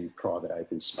compliance to private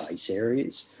open space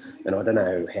areas. And I don't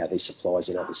know how this applies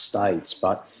in other states,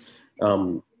 but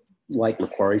Lake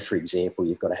Macquarie, for example,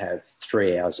 you've got to have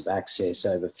 3 hours of access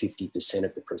over 50%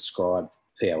 of the prescribed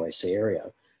POS area.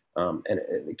 And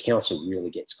the council really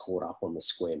gets caught up on the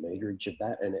square meterage of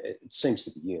that. And it seems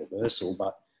to be universal,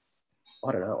 but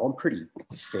I don't know, I'm pretty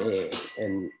fair.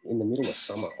 And in the middle of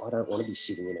summer, I don't want to be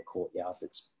sitting in a courtyard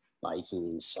that's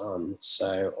baking in sun.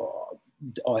 So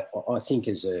I think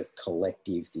as a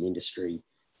collective, the industry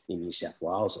in New South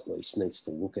Wales at least needs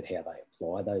to look at how they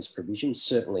apply those provisions.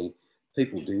 Certainly,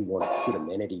 people do want to put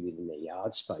amenity within their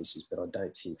yard spaces, but I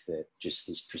don't think that just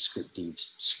this prescriptive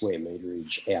square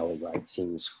meterage hourly rate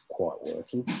thing's quite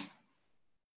working.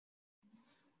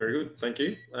 Very good, thank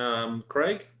you.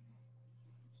 Craig?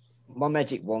 My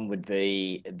magic wand would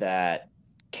be that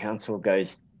council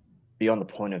goes beyond the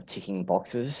point of ticking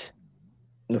boxes,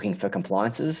 looking for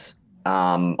compliances.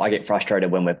 I get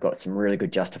frustrated when we've got some really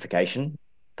good justification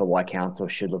for why council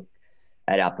should look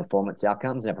at our performance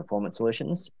outcomes and our performance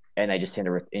solutions, and they just send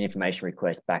an information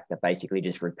request back that basically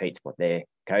just repeats what their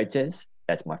code says.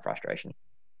 That's my frustration.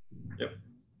 Yep.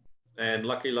 And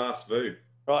lucky last, Vu.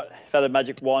 Right. If I had a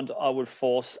magic wand, I would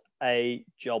force a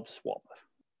job swap.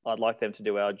 I'd like them to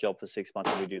do our job for 6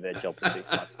 months and we do their job for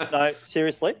 6 months. No,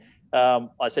 seriously.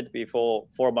 I said before,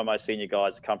 4 of my most senior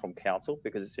guys come from council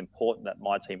because it's important that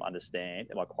my team understand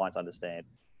and my clients understand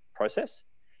process,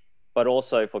 but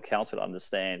also for council to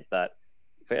understand that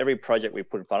for every project we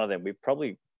put in front of them, we've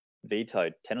probably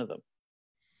vetoed 10 of them.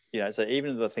 You know, so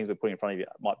even the things we put in front of you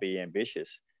might be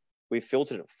ambitious, we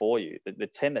filtered it for you. The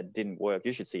 10 that didn't work,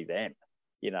 you should see them.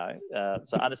 You know,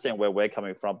 so understand where we're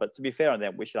coming from, but to be fair on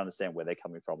them, we should understand where they're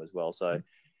coming from as well. So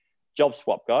job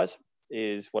swap, guys,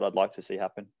 is what I'd like to see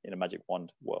happen in a magic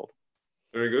wand world.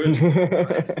 Very good.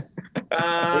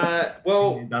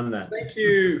 Well, thank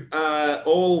you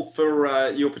all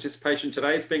for your participation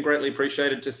today. It's been greatly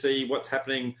appreciated to see what's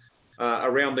happening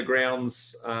around the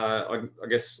grounds, I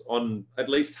guess, on at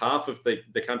least half of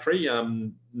the country.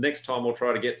 Next time we'll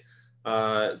try to get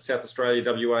South Australia,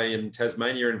 WA and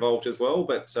Tasmania involved as well,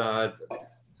 but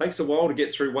takes a while to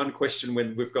get through one question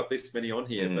when we've got this many on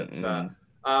here.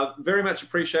 But very much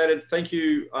appreciated. Thank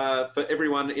you for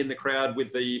everyone in the crowd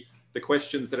with the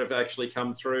questions that have actually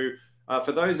come through.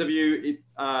 For those of you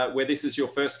where this is your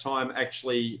first time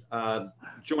actually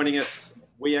joining us,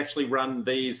 we actually run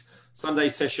these Sunday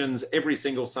sessions every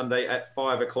single Sunday at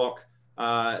 5 o'clock.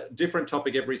 Different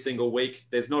topic every single week.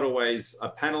 There's not always a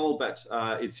panel, but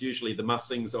it's usually the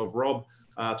musings of Rob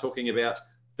talking about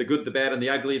the good, the bad and the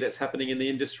ugly that's happening in the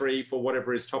industry for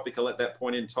whatever is topical at that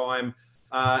point in time.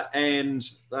 And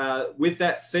with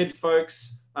that said,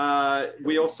 folks,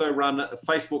 we also run a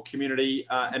Facebook community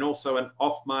and also an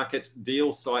off-market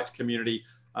deal site community,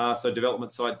 so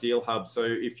development site deal hub. So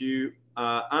if you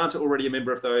aren't already a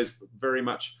member of those, very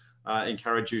much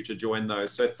encourage you to join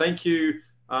those. So thank you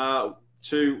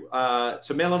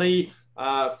to Melanie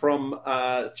from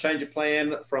Change of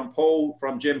Plan, from Paul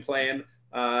from Gem Plan,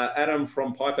 Adam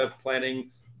from Piper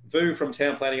Planning, Vu from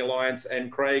Town Planning Alliance,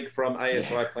 and Craig from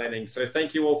ASI Planning. So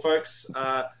thank you all, folks,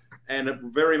 and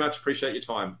very much appreciate your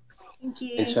time. Thank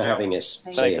you. Thanks for having us.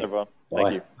 Thanks, everyone.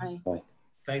 Thank you. Bye. Bye.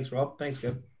 Thanks, Rob. Thanks,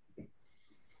 Gab.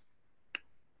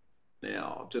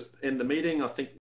 Now, just end the meeting. I think